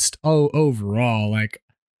just overall like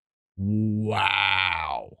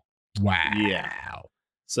wow. Yeah.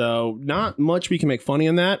 So not much we can make funny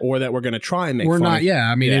in that, or that we're going to try and make funny. We're not,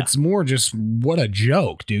 I mean, it's more just what a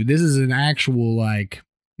joke, dude. This is an actual,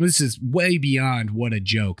 this is way beyond what a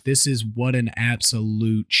joke. This is what an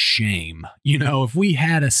absolute shame. If we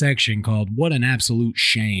had a section called What an Absolute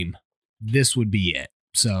Shame, this would be it.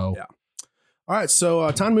 So. Yeah. All right. So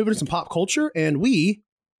time to move into some pop culture, and we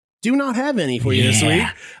do not have any for you this week.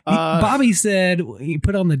 Bobby said, he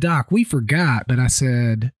put on the doc, we forgot, but I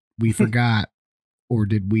said, we forgot. Or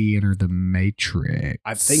did we enter the Matrix?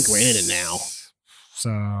 I think we're in it now. So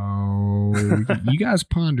you guys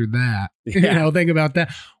ponder that. Think about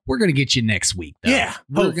that. We're going to get you next week, though. Yeah,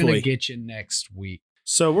 we're going to get you next week.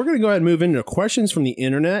 So we're going to go ahead and move into questions from the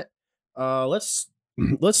internet. Let's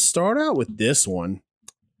start out with this one.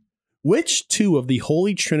 Which two of the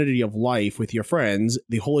holy trinity of life with your friends,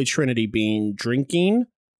 the holy trinity being drinking,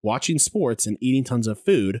 watching sports, and eating tons of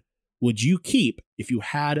food, would you keep if you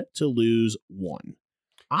had to lose one?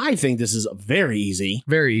 I think this is very easy.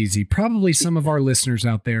 Very easy. Probably some of our listeners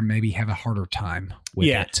out there maybe have a harder time with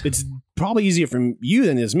it. It's probably easier for you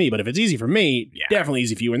than it is me, but if it's easy for me, definitely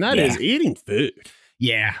easy for you, and that is eating food.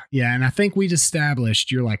 Yeah, and I think we established,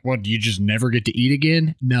 you're like, what, do you just never get to eat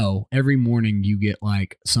again? No, every morning you get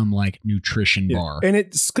some nutrition bar. And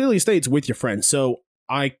it clearly states with your friends, so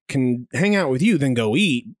I can hang out with you, then go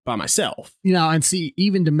eat by myself. And see,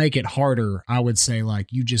 even to make it harder, I would say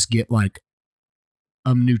you just get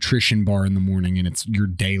a nutrition bar in the morning and it's your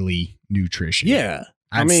daily nutrition. Yeah.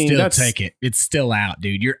 I'd still take it. It's still out,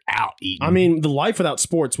 dude. You're out eating. I mean, the life without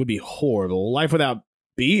sports would be horrible. Life without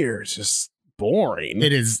beer is just boring.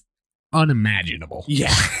 It is unimaginable.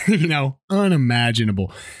 Yeah.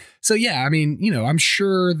 Unimaginable. So yeah, I mean, I'm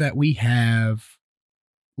sure that we have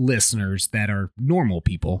listeners that are normal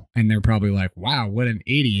people and they're probably like, wow, what an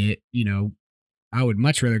idiot. I would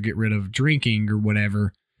much rather get rid of drinking or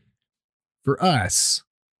whatever. For us,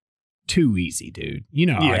 too easy, dude.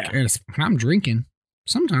 I'm drinking.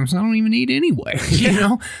 Sometimes I don't even eat anyway.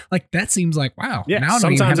 That seems like, wow. Yeah. Now I don't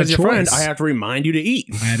sometimes even have as a your choice. friend, I have to remind you to eat.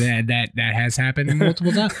 That has happened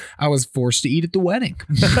multiple times. I was forced to eat at the wedding.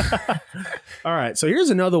 All right. So here's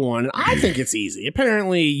another one. I think it's easy.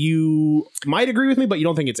 Apparently you might agree with me, but you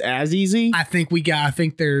don't think it's as easy. I think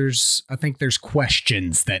there's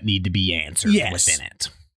questions that need to be answered within it.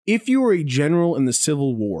 If you were a general in the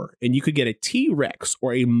Civil War and you could get a T-Rex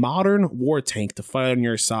or a modern war tank to fight on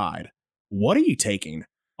your side, what are you taking?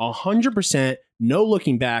 100%, no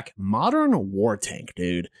looking back, modern war tank,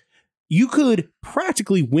 dude. You could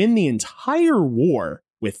practically win the entire war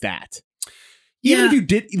with that. Even if you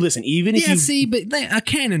did, listen, even if you... see, but a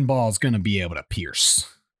cannonball is going to be able to pierce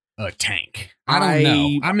a tank. I don't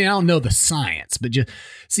know. I mean, I don't know the science, but just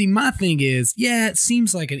see, my thing is, it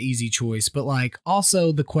seems like an easy choice, but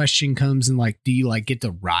also the question comes in do you get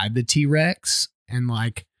to ride the T-Rex and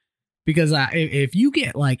Because if you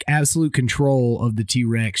get like absolute control of the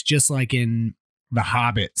T-Rex, just like in The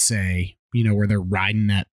Hobbit, say, where they're riding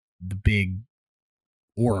the big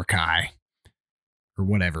Uruk-hai or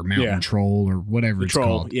whatever, mountain troll or whatever it's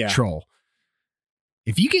called. Yeah. Troll.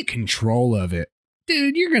 If you get control of it,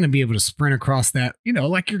 dude, you're going to be able to sprint across that,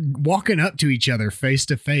 like you're walking up to each other face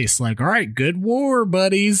to face. Like, all right, good war,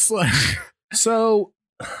 buddies. So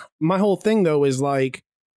my whole thing, though, is like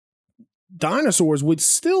dinosaurs would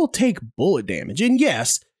still take bullet damage. And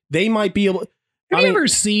yes, they might be able. Have you ever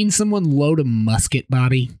seen someone load a musket,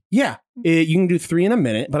 Bobby? Yeah. You can do 3 in a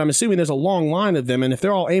minute, but I'm assuming there's a long line of them. And if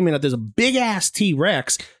they're all aiming at this big ass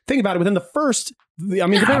T-Rex, think about it, within the first,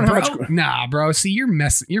 depending on how much. Nah, bro. See, you're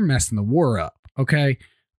messing the war up. Okay.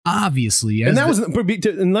 Obviously. And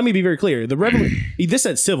let me be very clear. This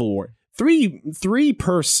said Civil War. 3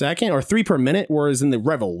 per second or 3 per minute, whereas in the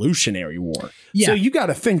Revolutionary War. Yeah. So you got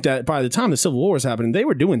to think that by the time the Civil War was happening, they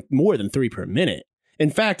were doing more than 3 per minute. In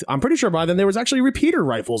fact, I'm pretty sure by then there was actually repeater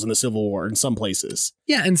rifles in the Civil War in some places.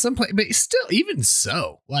 Yeah, in some places, but still, even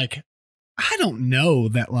so, like, I don't know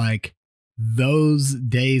that like those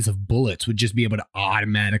days of bullets would just be able to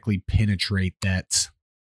automatically penetrate that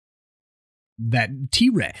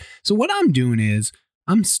T-Rex. So what I'm doing is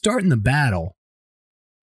I'm starting the battle,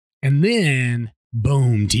 and then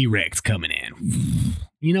boom, T-Rex coming in.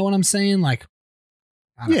 You know what I'm saying? Like,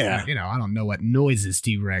 I don't know what noises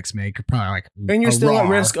T-Rex make. Probably like, and you're still at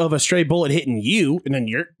risk of a stray bullet hitting you, and then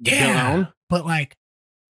you're down. But like,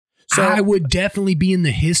 so I would definitely be in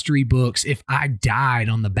the history books if I died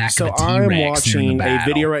on the back of a T-Rex. I'm watching a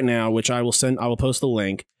video right now, which I will send. I will post the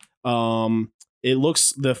link. It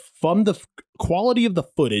looks from the quality of the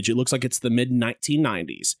footage, it looks like it's the mid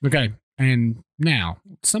 1990s. Okay. And now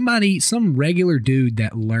some regular dude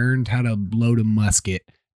that learned how to load a musket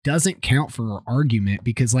doesn't count for our argument,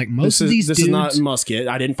 because like this dudes, is not a musket.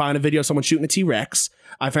 I didn't find a video of someone shooting a T-Rex.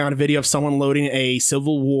 I found a video of someone loading a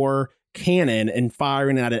Civil War cannon and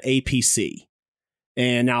firing at an APC.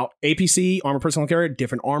 And now APC, armored personnel carrier,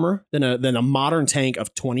 different armor than a modern tank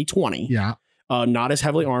of 2020. Yeah. Not as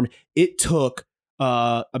heavily armed. It took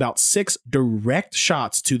about 6 direct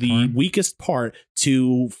shots to the weakest part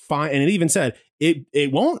to find, and it even said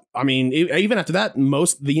it won't. I mean, even after that,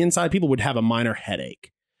 the inside people would have a minor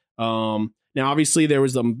headache. Now, obviously, there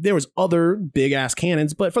was other big ass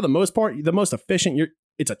cannons, but for the most part, the most efficient,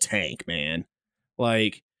 it's a tank, man.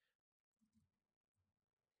 Like,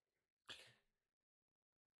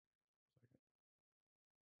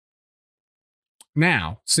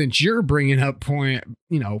 now, since you're bringing up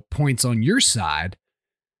points on your side,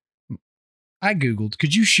 I Googled,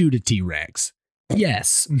 could you shoot a T-Rex?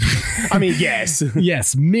 Yes. I mean, yes.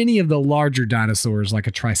 Yes. Many of the larger dinosaurs, like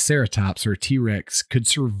a Triceratops or a T-Rex, could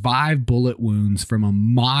survive bullet wounds from a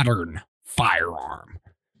modern firearm.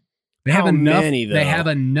 They have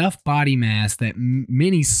enough body mass that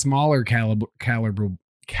many smaller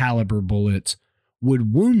caliber bullets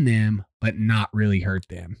would wound them, but not really hurt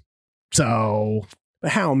them. So,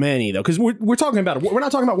 but how many though? Because we're talking about we're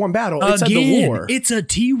not talking about one battle. It's the war. It's a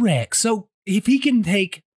T-Rex. So if he can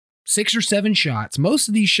take 6 or 7 shots, most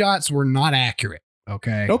of these shots were not accurate.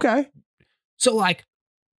 Okay. So like,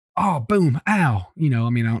 oh, boom, ow. I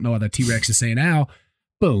don't know how the T-Rex is saying ow.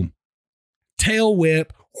 Boom, tail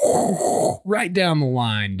whip, right down the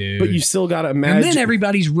line, dude. But you still got to imagine. And then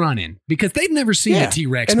everybody's running because they've never seen a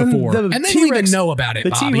T-Rex before, and they don't even know about it.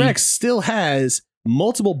 The T-Rex still has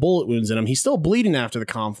multiple bullet wounds in him. He's still bleeding after the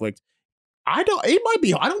conflict. I don't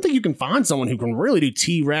think you can find someone who can really do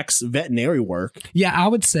T-Rex veterinary work. Yeah, I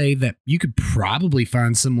would say that you could probably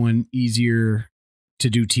find someone easier to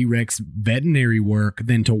do T-Rex veterinary work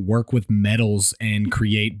than to work with metals and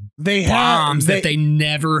create bombs that they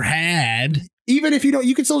never had. Even if you don't,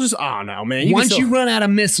 you can still just, oh no, man. Once you run out of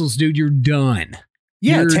missiles, dude, you're done.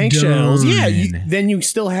 Yeah, tank shells. Yeah, then you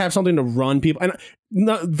still have something to run people. And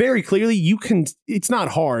very clearly, you can. It's not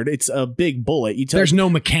hard. It's a big bullet. There's no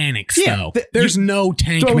mechanics, though. There's no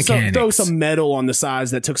tank mechanics. Throw some metal on the sides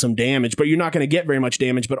that took some damage, but you're not going to get very much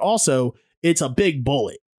damage. But also, it's a big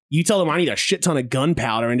bullet. You tell them I need a shit ton of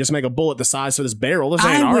gunpowder and just make a bullet the size of this barrel. They're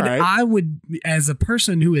saying, all right. I would, as a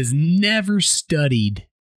person who has never studied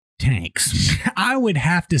tanks, I would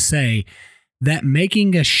have to say that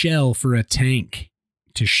making a shell for a tank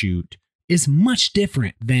to shoot is much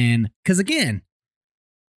different than, because again,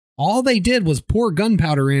 all they did was pour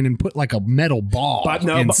gunpowder in and put like a metal ball. But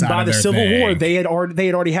no, by the Civil War, they had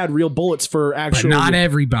already had real bullets for actual. But not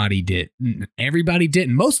everybody did. Everybody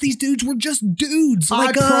didn't. Most of these dudes were just dudes.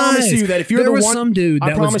 I promise you that if you're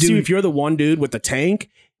if you're the one dude with the tank,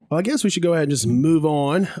 Well, I guess we should go ahead and just move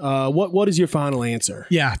on. What is your final answer?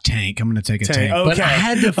 Yeah, tank. I'm going to take a tank. Okay. But I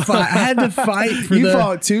had to fight for you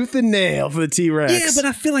fought tooth and nail for the T-Rex. Yeah, but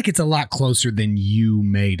I feel like it's a lot closer than you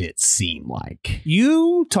made it seem like.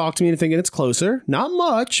 You talked me into thinking it's closer. Not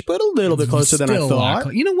much, but a little bit closer than I Still a lot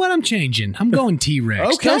thought. You know what? I'm changing. I'm going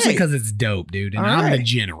T-Rex. Okay. Mostly because it's dope, dude. And All I'm the right.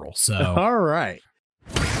 general, so. All right.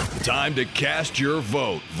 Time to cast your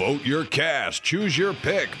vote. Vote your cast. Choose your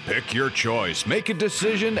pick. Pick your choice. Make a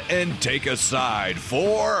decision and take a side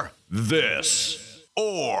for this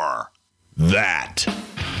or that.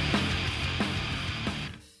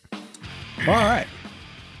 All right.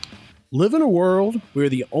 Live in a world where you're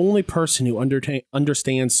the only person who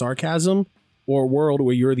understands sarcasm, or a world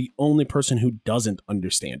where you're the only person who doesn't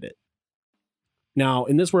understand it. Now,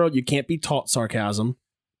 in this world, you can't be taught sarcasm.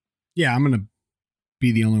 Yeah, I'm going to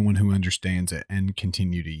be the only one who understands it and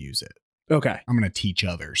continue to use it. Okay. I'm going to teach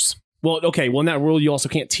others. Well, in that world, you also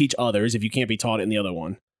can't teach others if you can't be taught it in the other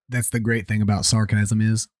one. That's the great thing about sarcasm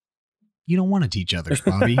is you don't want to teach others,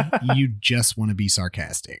 Bobby. You just want to be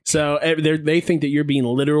sarcastic. So they think that you're being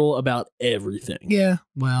literal about everything. Yeah,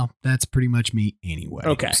 well, that's pretty much me anyway.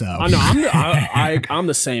 Okay. So I know I'm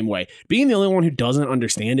the same way. Being the only one who doesn't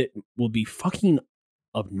understand it will be fucking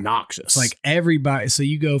obnoxious. like everybody. So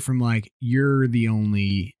you go from like you're the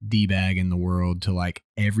only D-bag in the world to like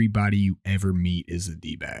everybody you ever meet is a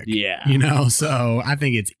D-bag. yeah. You know, so I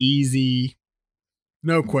think it's easy.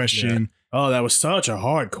 No question. Oh, that was such a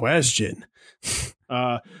hard question.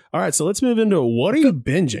 All right, so let's move into what are you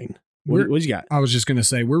binging? What you got? I was just gonna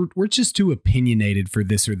say we're just too opinionated for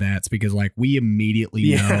this or that's because like we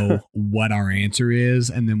immediately know what our answer is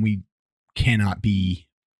and then we cannot be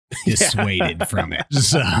dissuaded from it.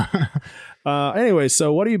 So Anyway,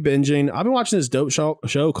 so what are you binging? I've been watching this dope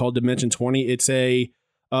show called Dimension 20. It's a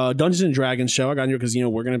Dungeons and Dragons show. I got in here because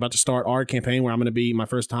we're about to start our campaign where I'm going to be my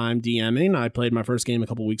first time DMing. I played my first game a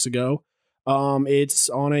couple weeks ago. It's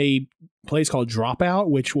on a place called Dropout,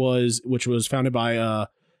 which was founded by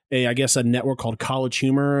I guess a network called College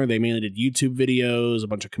Humor. They mainly did YouTube videos, a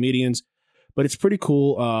bunch of comedians, but it's pretty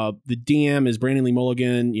cool. The DM is Brandon Lee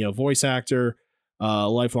Mulligan, voice actor,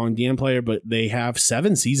 lifelong DM player, but they have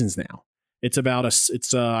 7 seasons now. It's about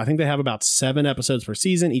I think they have about 7 episodes per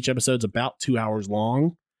season. Each episode's about 2 hours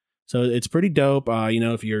long. So it's pretty dope.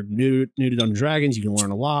 If you're new to Dungeons and Dragons, you can learn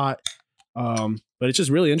a lot. But it's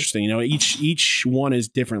just really interesting. Each one is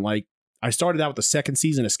different. Like I started out with the second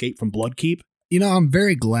season, Escape from Bloodkeep. I'm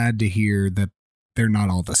very glad to hear that they're not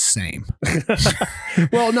all the same.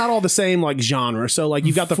 Well, not all the same like genre. So like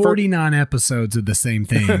you've got the 49 episodes of the same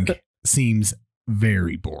thing seems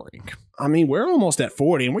very boring. I mean, we're almost at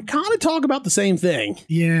 40 and we kind of talk about the same thing.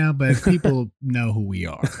 Yeah, but people know who we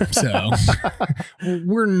are. So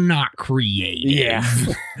we're not creative. Yeah.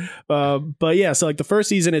 But yeah, so like the first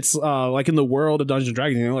season, it's like in the world of Dungeons and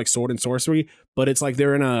Dragons, like sword and sorcery, but it's like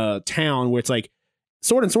they're in a town where it's like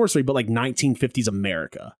sword and sorcery, but like 1950s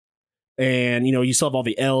America. And, you still have all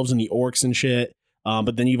the elves and the orcs and shit.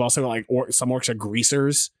 But then you've also got like some orcs are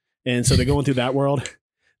greasers. And so they're going through that world.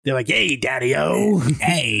 They're like, hey, Daddy-O.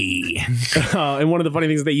 Hey. And one of the funny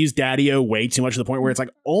things is they use Daddy-O way too much to the point where it's like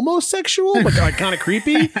almost sexual, but like kind of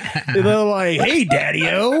creepy. They're like, hey,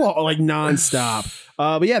 Daddy-O, like nonstop.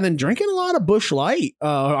 But yeah, then drinking a lot of Busch Light.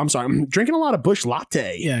 I'm drinking a lot of Busch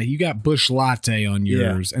Latte. Yeah, you got Busch Latte on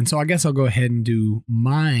yours. Yeah. And so I guess I'll go ahead and do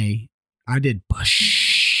I did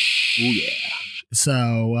Busch. Oh, yeah.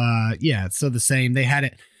 So, so the same. They had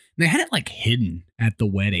it like hidden at the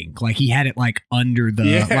wedding. Like he had it like under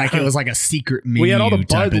like it was like a secret menu. We had all the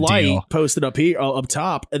Bud Light deal posted up here, up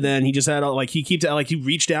top, and then he just had he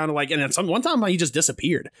reached down and and then one time he just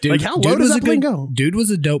disappeared. Dude, like how low does that thing go? Dude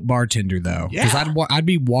was a dope bartender though. Because I'd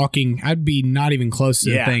be walking, I'd be not even close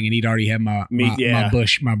to the thing, and he'd already have my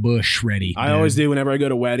bush ready. I always do whenever I go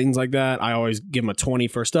to weddings like that. I always give him a 20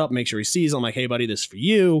 first up, make sure he sees. I'm like, hey buddy, this is for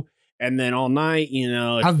you. And then all night,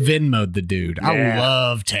 I Venmo'd the dude. Yeah. I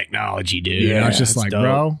love technology, dude. Yeah, I was just like, dope.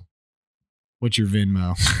 Bro, what's your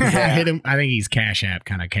Venmo? I hit him. I think he's Cash App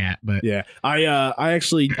kind of cat, but yeah. I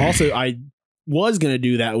actually also I was gonna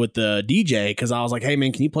do that with the DJ because I was like, hey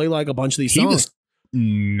man, can you play like a bunch of these songs? He was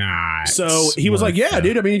not. So he was like, yeah,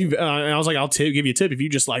 dude. I mean, and I was like, I'll give you a tip if you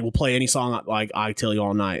just like will play any song like I tell you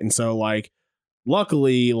all night. And so like.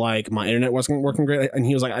 Luckily, like my internet wasn't working great, and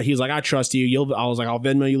he was like, I trust you. I was like, I'll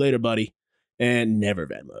Venmo you later, buddy, and never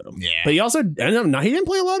Venmo'd him. Yeah, but he also ended up, he didn't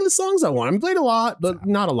play a lot of the songs I want. He played a lot, but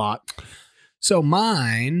not a lot. So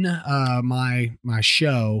mine, my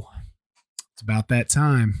show, it's about that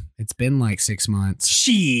time. It's been like 6 months.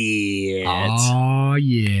 Shit. Oh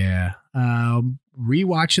yeah.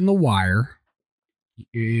 Rewatching The Wire.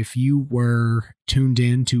 If you were tuned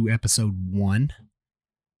in to episode 1,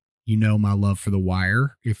 you know my love for The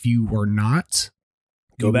Wire. If you were not,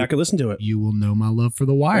 Go back and listen to it. You will know my love for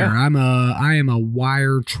The Wire. Yeah. I am a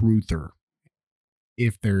Wire truther,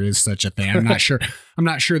 if there is such a thing. I'm not sure. I'm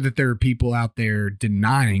not sure that there are people out there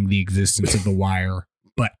denying the existence of The Wire,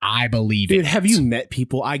 but I believe it. Dude, have you met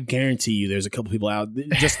people? I guarantee you there's a couple people out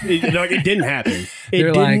just like it didn't happen. It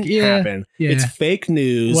They're didn't like, yeah, happen. yeah. It's fake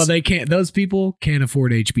news. Well, they can't. Those people can't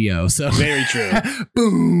afford HBO. So very true.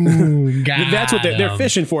 Boom. That's what they're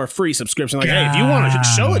fishing for, a free subscription. Like, hey, if you want to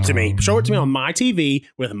show it to me on my TV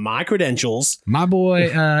with my credentials. My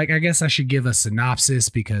boy, I guess I should give a synopsis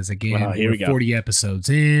because, again, here we we're go. 40 episodes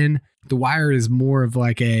in. The Wire is more of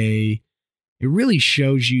like it really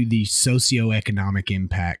shows you the socioeconomic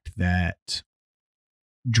impact that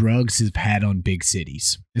drugs have had on big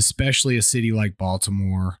cities, especially a city like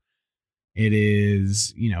Baltimore. It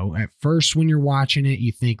is, at first when you're watching it,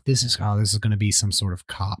 you think this is going to be some sort of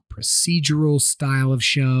cop procedural style of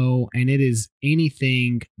show. And it is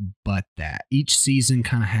anything but that. Each season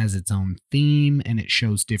kind of has its own theme and it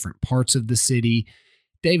shows different parts of the city.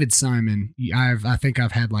 David Simon, I think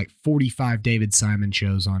I've had like 45 David Simon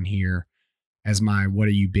shows on here as my What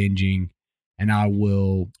Are You Binging? And I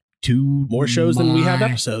will, to More shows than we have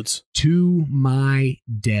episodes. To my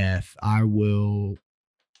death, I will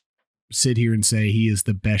sit here and say he is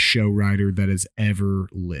the best show writer that has ever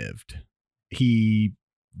lived. It's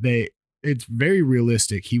very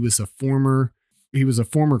realistic. He was a former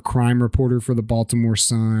crime reporter for the Baltimore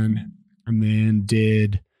Sun, and then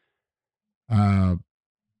did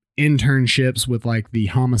internships with like the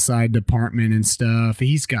homicide department and stuff.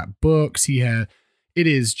 He's got books. It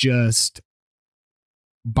is just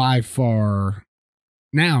by far.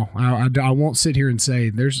 Now, I won't sit here and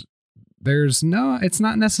say it's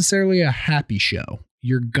not necessarily a happy show.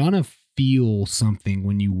 You're gonna feel something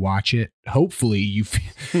when you watch it. Hopefully you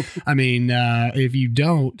feel, if you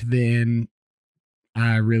don't, then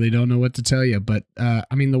I really don't know what to tell you. But The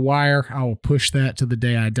Wire, I will push that to the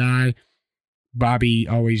day I die. Bobby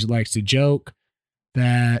always likes to joke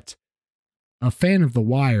that a fan of The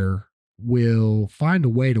Wire will find a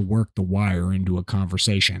way to work The Wire into a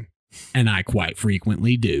conversation. And I quite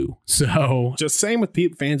frequently do. So just same with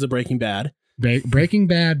fans of Breaking Bad. Breaking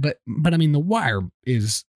Bad, but The Wire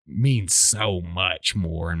means so much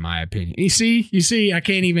more in my opinion. You see, I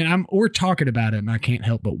can't even. We're talking about it, and I can't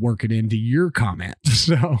help but work it into your comment.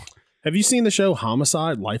 So, have you seen the show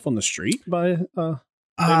Homicide: Life on the Street by?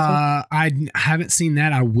 I haven't seen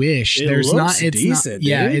that. I wish. It's decent.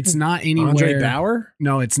 It's not anywhere. Andre Bauer?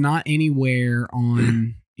 No, it's not anywhere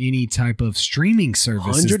on any type of streaming service.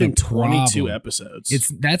 122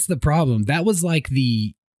 episodes. That's the problem. That was like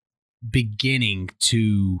the beginning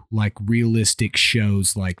to like realistic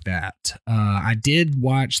shows like that. I did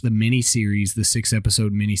watch the miniseries, the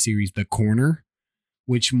 6-episode miniseries, The Corner,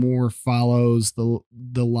 which more follows the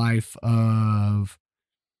life of.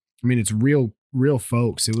 It's real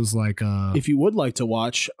folks. It was like if you would like to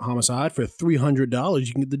watch Homicide for $300,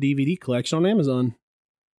 you can get the DVD collection on Amazon.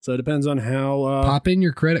 So it depends on how pop in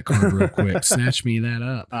your credit card real quick. Snatch me that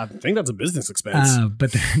up. I think that's a business expense.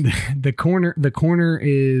 But the corner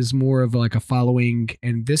is more of like a following,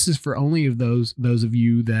 and this is for only of those of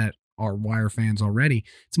you that are Wire fans already.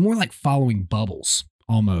 It's more like following Bubbles.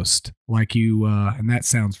 Almost like you and that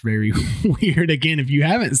sounds very weird. Again, if you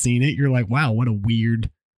haven't seen it, you're like, wow, what a weird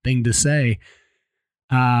thing to say.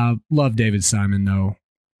 Love David Simon though.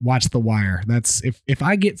 Watch The Wire. That's if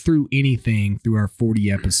I get through anything through our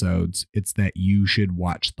 40 episodes, it's that you should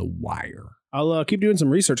watch The Wire. I'll keep doing some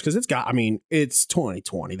research because it's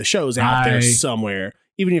 2020. The show's out there somewhere.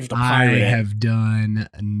 Even if it's pirate. I have done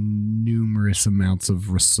numerous amounts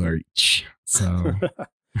of research. So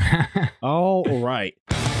all right.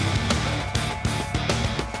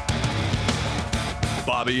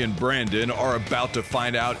 Bobby and Brandon are about to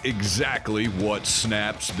find out exactly what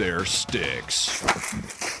snaps their sticks.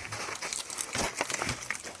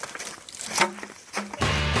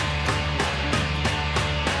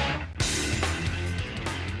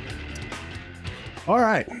 All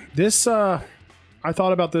right. This, I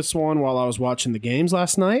thought about this one while I was watching the games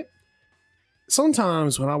last night.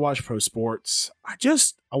 Sometimes when I watch pro sports, I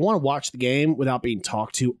want to watch the game without being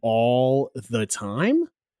talked to all the time.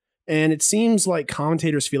 And it seems like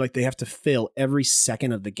commentators feel like they have to fill every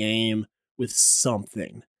second of the game with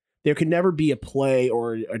something. There could never be a play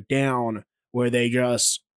or a down where they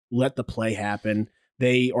just let the play happen.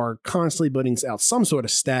 They are constantly putting out some sort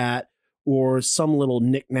of stat or some little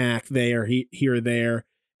knick-knack there, here or there.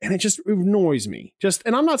 And it annoys me.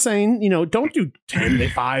 And I'm not saying, don't do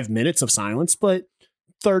 5 minutes of silence, but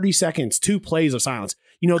 30 seconds, 2 plays of silence.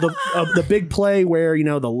 The big play where,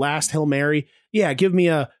 the last Hail Mary. Yeah, give me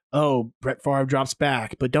Brett Favre drops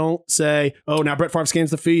back, but don't say, now Brett Favre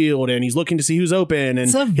scans the field and he's looking to see who's open and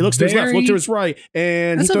he looks to his left, look to his right.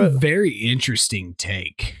 And that's a very interesting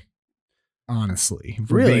take, honestly.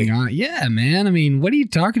 Really? Yeah, man. I mean, what are you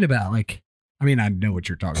talking about? Like, I mean, I know what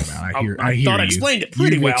you're talking about. I hear thought I explained it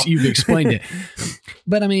pretty well. You've explained it.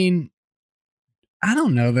 But I mean, I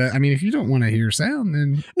don't know that. I mean, if you don't want to hear sound,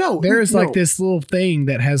 then there's like this little thing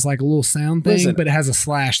that has like a little sound thing, but it has a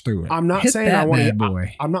slash through it. I'm not saying I want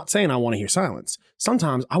to. I'm not saying I want to hear silence.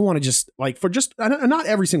 Sometimes I want to just not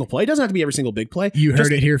every single play. It doesn't have to be every single big play. You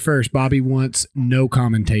heard it here first. Bobby wants no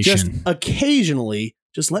commentation. Just occasionally.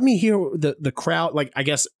 Just let me hear the crowd. Like, I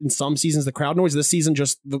guess in some seasons, the crowd noise. This season,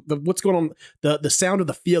 just the what's going on, the sound of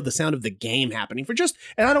the field, the sound of the game happening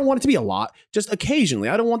and I don't want it to be a lot, just occasionally.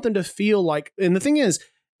 I don't want them to feel like, and the thing is,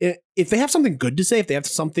 if they have something good to say, if they have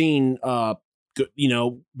something,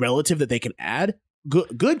 good, relative that they can add,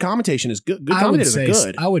 good commentation is good. Good commentators are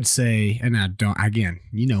good. I would say, and I don't, again,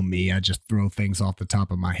 me, I just throw things off the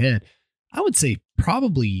top of my head. I would say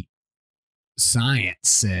probably science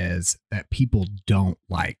says that people don't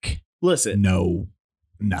know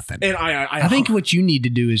nothing. And I think what you need to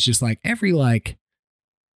do is just like every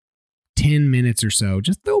 10 minutes or so,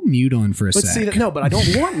 just throw mute on for a sec. But I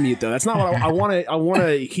don't want mute though. That's not what I want. I want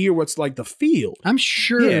to hear what's like the field. I'm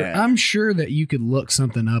sure that you could look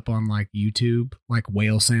something up on like YouTube, like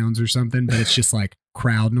whale sounds or something, but it's just like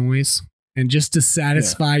crowd noise, and just to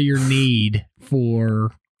satisfy your need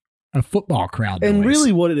for a football crowd noise. And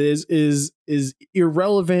really what it is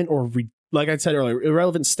irrelevant or like I said earlier,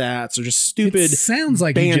 irrelevant stats or just stupid. It sounds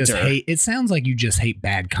like banter. It sounds like you just hate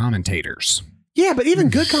bad commentators. Yeah, but even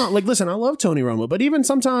good listen, I love Tony Romo, but even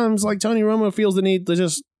sometimes like Tony Romo feels the need to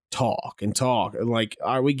just talk and like,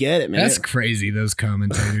 we get it, man. That's crazy. Those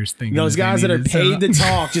commentators think those guys that are paid to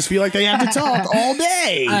talk just feel like they have to talk all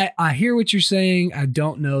day. I hear what you're saying. I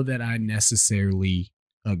don't know that I necessarily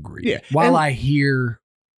agree. Yeah. While I hear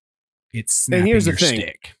it's snapping your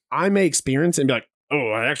stick. I may experience it and be like,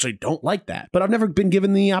 I actually don't like that. But I've never been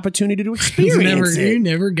given the opportunity to experience it. You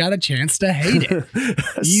never got a chance to hate it.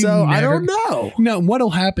 I don't know. No, what'll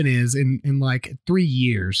happen is in like 3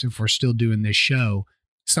 years, if we're still doing this show,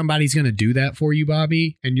 somebody's going to do that for you,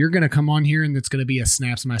 Bobby. And you're going to come on here and it's going to be a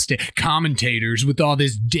snaps my stick. Commentators with all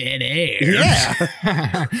this dead air.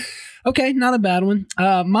 Yeah. Okay, not a bad one.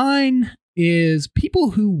 Mine is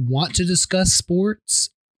people who want to discuss sports,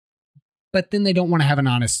 but then they don't want to have an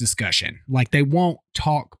honest discussion. Like they won't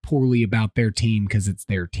talk poorly about their team because it's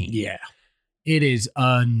their team. Yeah. It is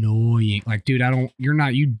annoying. Like, dude,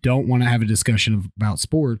 you don't want to have a discussion about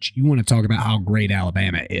sports. You want to talk about how great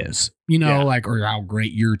Alabama is, or how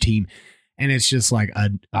great your team. And it's just like,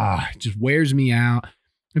 it just wears me out.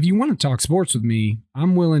 If you want to talk sports with me,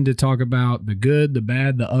 I'm willing to talk about the good, the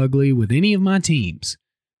bad, the ugly with any of my teams.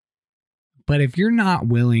 But if you're not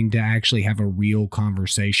willing to actually have a real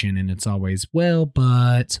conversation and it's always, but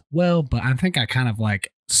I think I kind of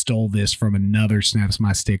like stole this from another Snaps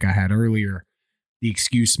My Stick I had earlier, the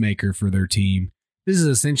excuse maker for their team. This is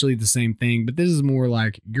essentially the same thing, but this is more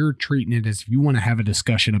like you're treating it as if you want to have a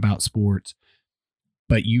discussion about sports,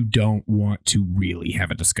 but you don't want to really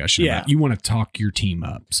have a discussion. Yeah. About it. You want to talk your team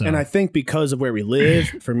up. So, and I think because of where we live,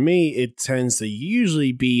 for me, it tends to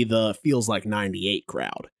usually be the feels like 98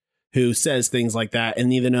 crowd who says things like that.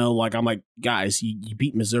 And even though I'm like, guys, you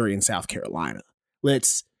beat Missouri and South Carolina.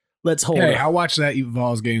 Let's hold it. I watched that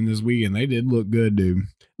Vols game this weekend. They did look good, dude.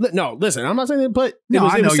 No, listen, I'm not saying that, but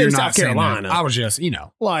I know you're South not Carolina. Saying that. I was just,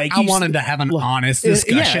 I wanted to have an honest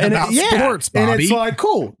discussion about sports, Bobby. And it's like,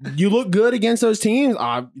 cool. You look good against those teams.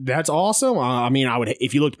 That's awesome. I mean, I would,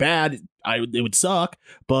 if you looked bad, it would suck,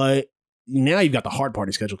 but now you've got the hard part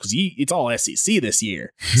of schedule because it's all SEC this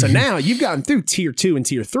year. So now you've gotten through tier 2 and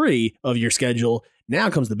tier 3 of your schedule. Now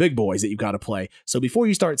comes the big boys that you've got to play. So before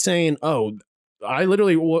you start saying, I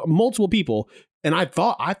literally multiple people, and I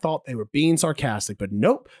thought they were being sarcastic, but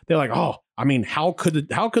nope. They're like, I mean, how could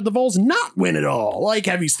the Vols not win it all? Like,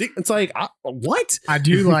 have you seen? It's like, what? I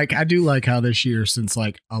do like how this year, since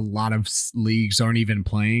like a lot of leagues aren't even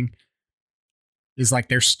playing, is like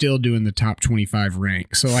they're still doing the top 25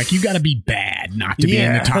 rank. So like you got to be bad not to be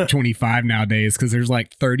in the top 25 nowadays because there's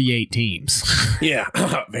like 38 teams. Yeah,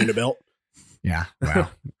 Vanderbilt. Yeah, wow.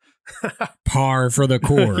 Par for the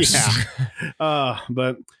course. Yeah.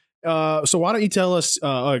 So why don't you tell us?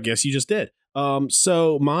 I guess you just did.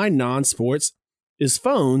 So my non-sports is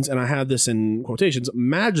phones, and I have this in quotations,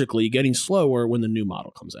 magically getting slower when the new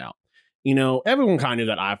model comes out. Everyone kind of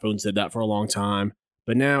knew that iPhones did that for a long time.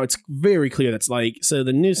 But now it's very clear that's like, so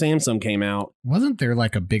the new Samsung came out. Wasn't there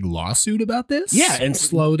like a big lawsuit about this? Yeah. And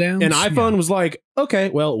slowdowns. And iPhone was like, okay,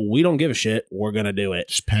 well, we don't give a shit. We're going to do it.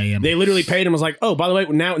 Just pay him. They literally paid him. Was like, oh, by the way,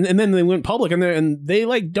 now, and then they went public and they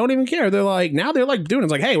like, don't even care. They're like, now they're like doing it.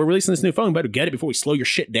 It's like, hey, we're releasing this new phone. Better get it before we slow your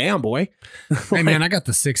shit down, boy. Hey man, I got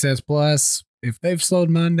the 6S Plus. If they've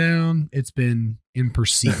slowed mine down, it's been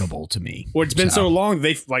imperceivable to me. Or it's been so long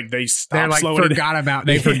they stopped slowing forgot about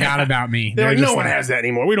they forgot about me. They're like, no one has that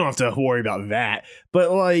anymore. We don't have to worry about that.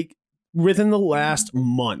 But like within the last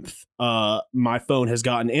month, my phone has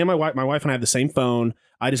gotten, and my wife and I have the same phone.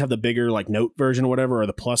 I just have the bigger like Note version or whatever, or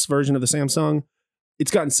the Plus version of the Samsung.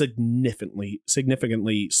 It's gotten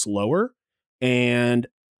significantly slower. And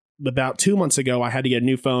about 2 months ago, I had to get a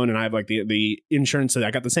new phone, and I have like the insurance. So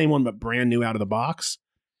I got the same one, but brand new out of the box.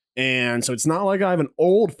 And so it's not like I have an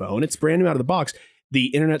old phone. It's brand new out of the box. The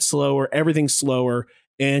internet's slower. Everything's slower.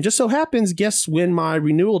 And just so happens, guess when my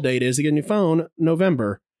renewal date is to get a new phone?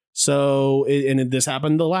 November. So, and this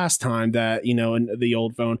happened the last time that, in the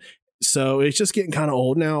old phone. So it's just getting kind of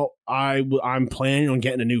old now. I'm planning on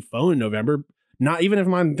getting a new phone in November. Not even if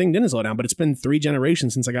my thing didn't slow down, but it's been 3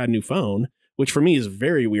 generations since I got a new phone, which for me is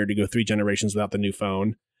very weird to go 3 generations without the new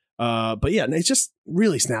phone. But yeah, it just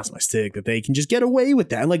really snaps my stick that they can just get away with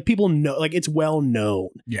that. And like people know, like it's well known.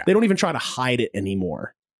 Yeah. They don't even try to hide it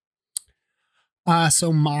anymore.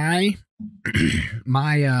 So my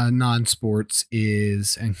non-sports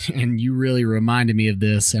is, and you really reminded me of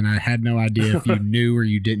this, and I had no idea if you knew or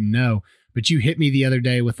you didn't know, but you hit me the other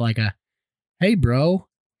day with like a, hey bro,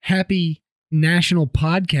 happy National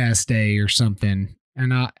Podcast Day or something.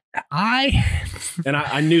 And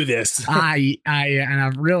I knew this. and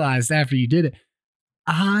I've realized after you did it,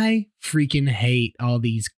 I freaking hate all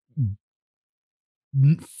these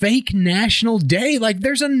fake national day. Like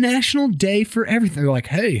there's a national day for everything. They're like,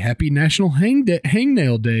 hey, happy National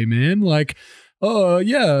Hangnail Day, man. Like,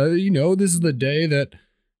 yeah, this is the day that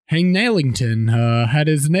Hangnailington had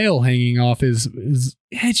his nail hanging off his.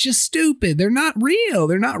 It's just stupid. They're not real.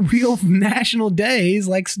 They're not real national days.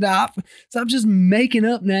 Like stop just making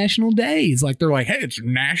up national days. Like they're like, hey, it's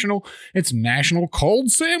National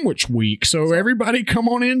Cold Sandwich Week. So everybody come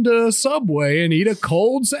on into Subway and eat a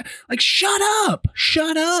cold like shut up.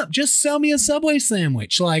 Just sell me a Subway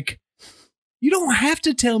sandwich. Like you don't have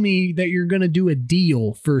to tell me that you're going to do a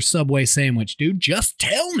deal for a Subway sandwich, dude. Just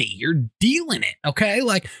tell me you're dealing it. Okay.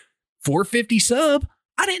 Like $4.50 sub.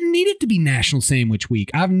 I didn't need it to be National Sandwich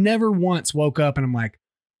Week. I've never once woke up and I'm like,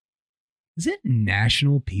 is it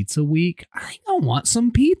National Pizza Week? I think I want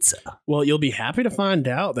some pizza. Well, you'll be happy to find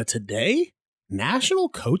out that today, National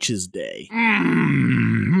Coaches Day.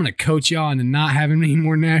 I'm going to coach y'all into not having any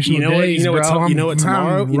more national days, bro. What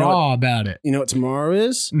tomorrow? I'm raw about it. You know what tomorrow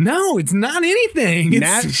is? No, it's not anything.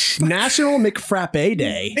 It's National McFrappe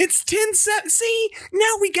Day. It's 10 cents. See,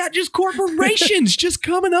 now we got just corporations just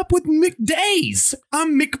coming up with McDays.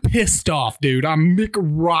 I'm McPissed off, dude. I'm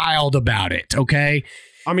McRiled about it, okay?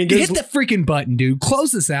 I mean, hit the freaking button, dude.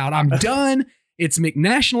 Close this out. I'm done. It's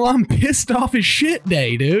McNational I'm pissed off as shit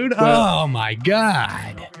day, dude. Oh, my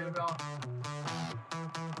God.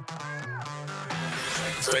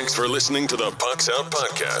 Thanks for listening to the Pucks Out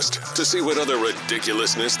Podcast. To see what other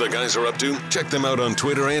ridiculousness the guys are up to, check them out on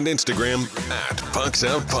Twitter and Instagram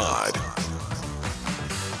 @PucksOutPod.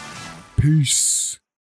 Peace.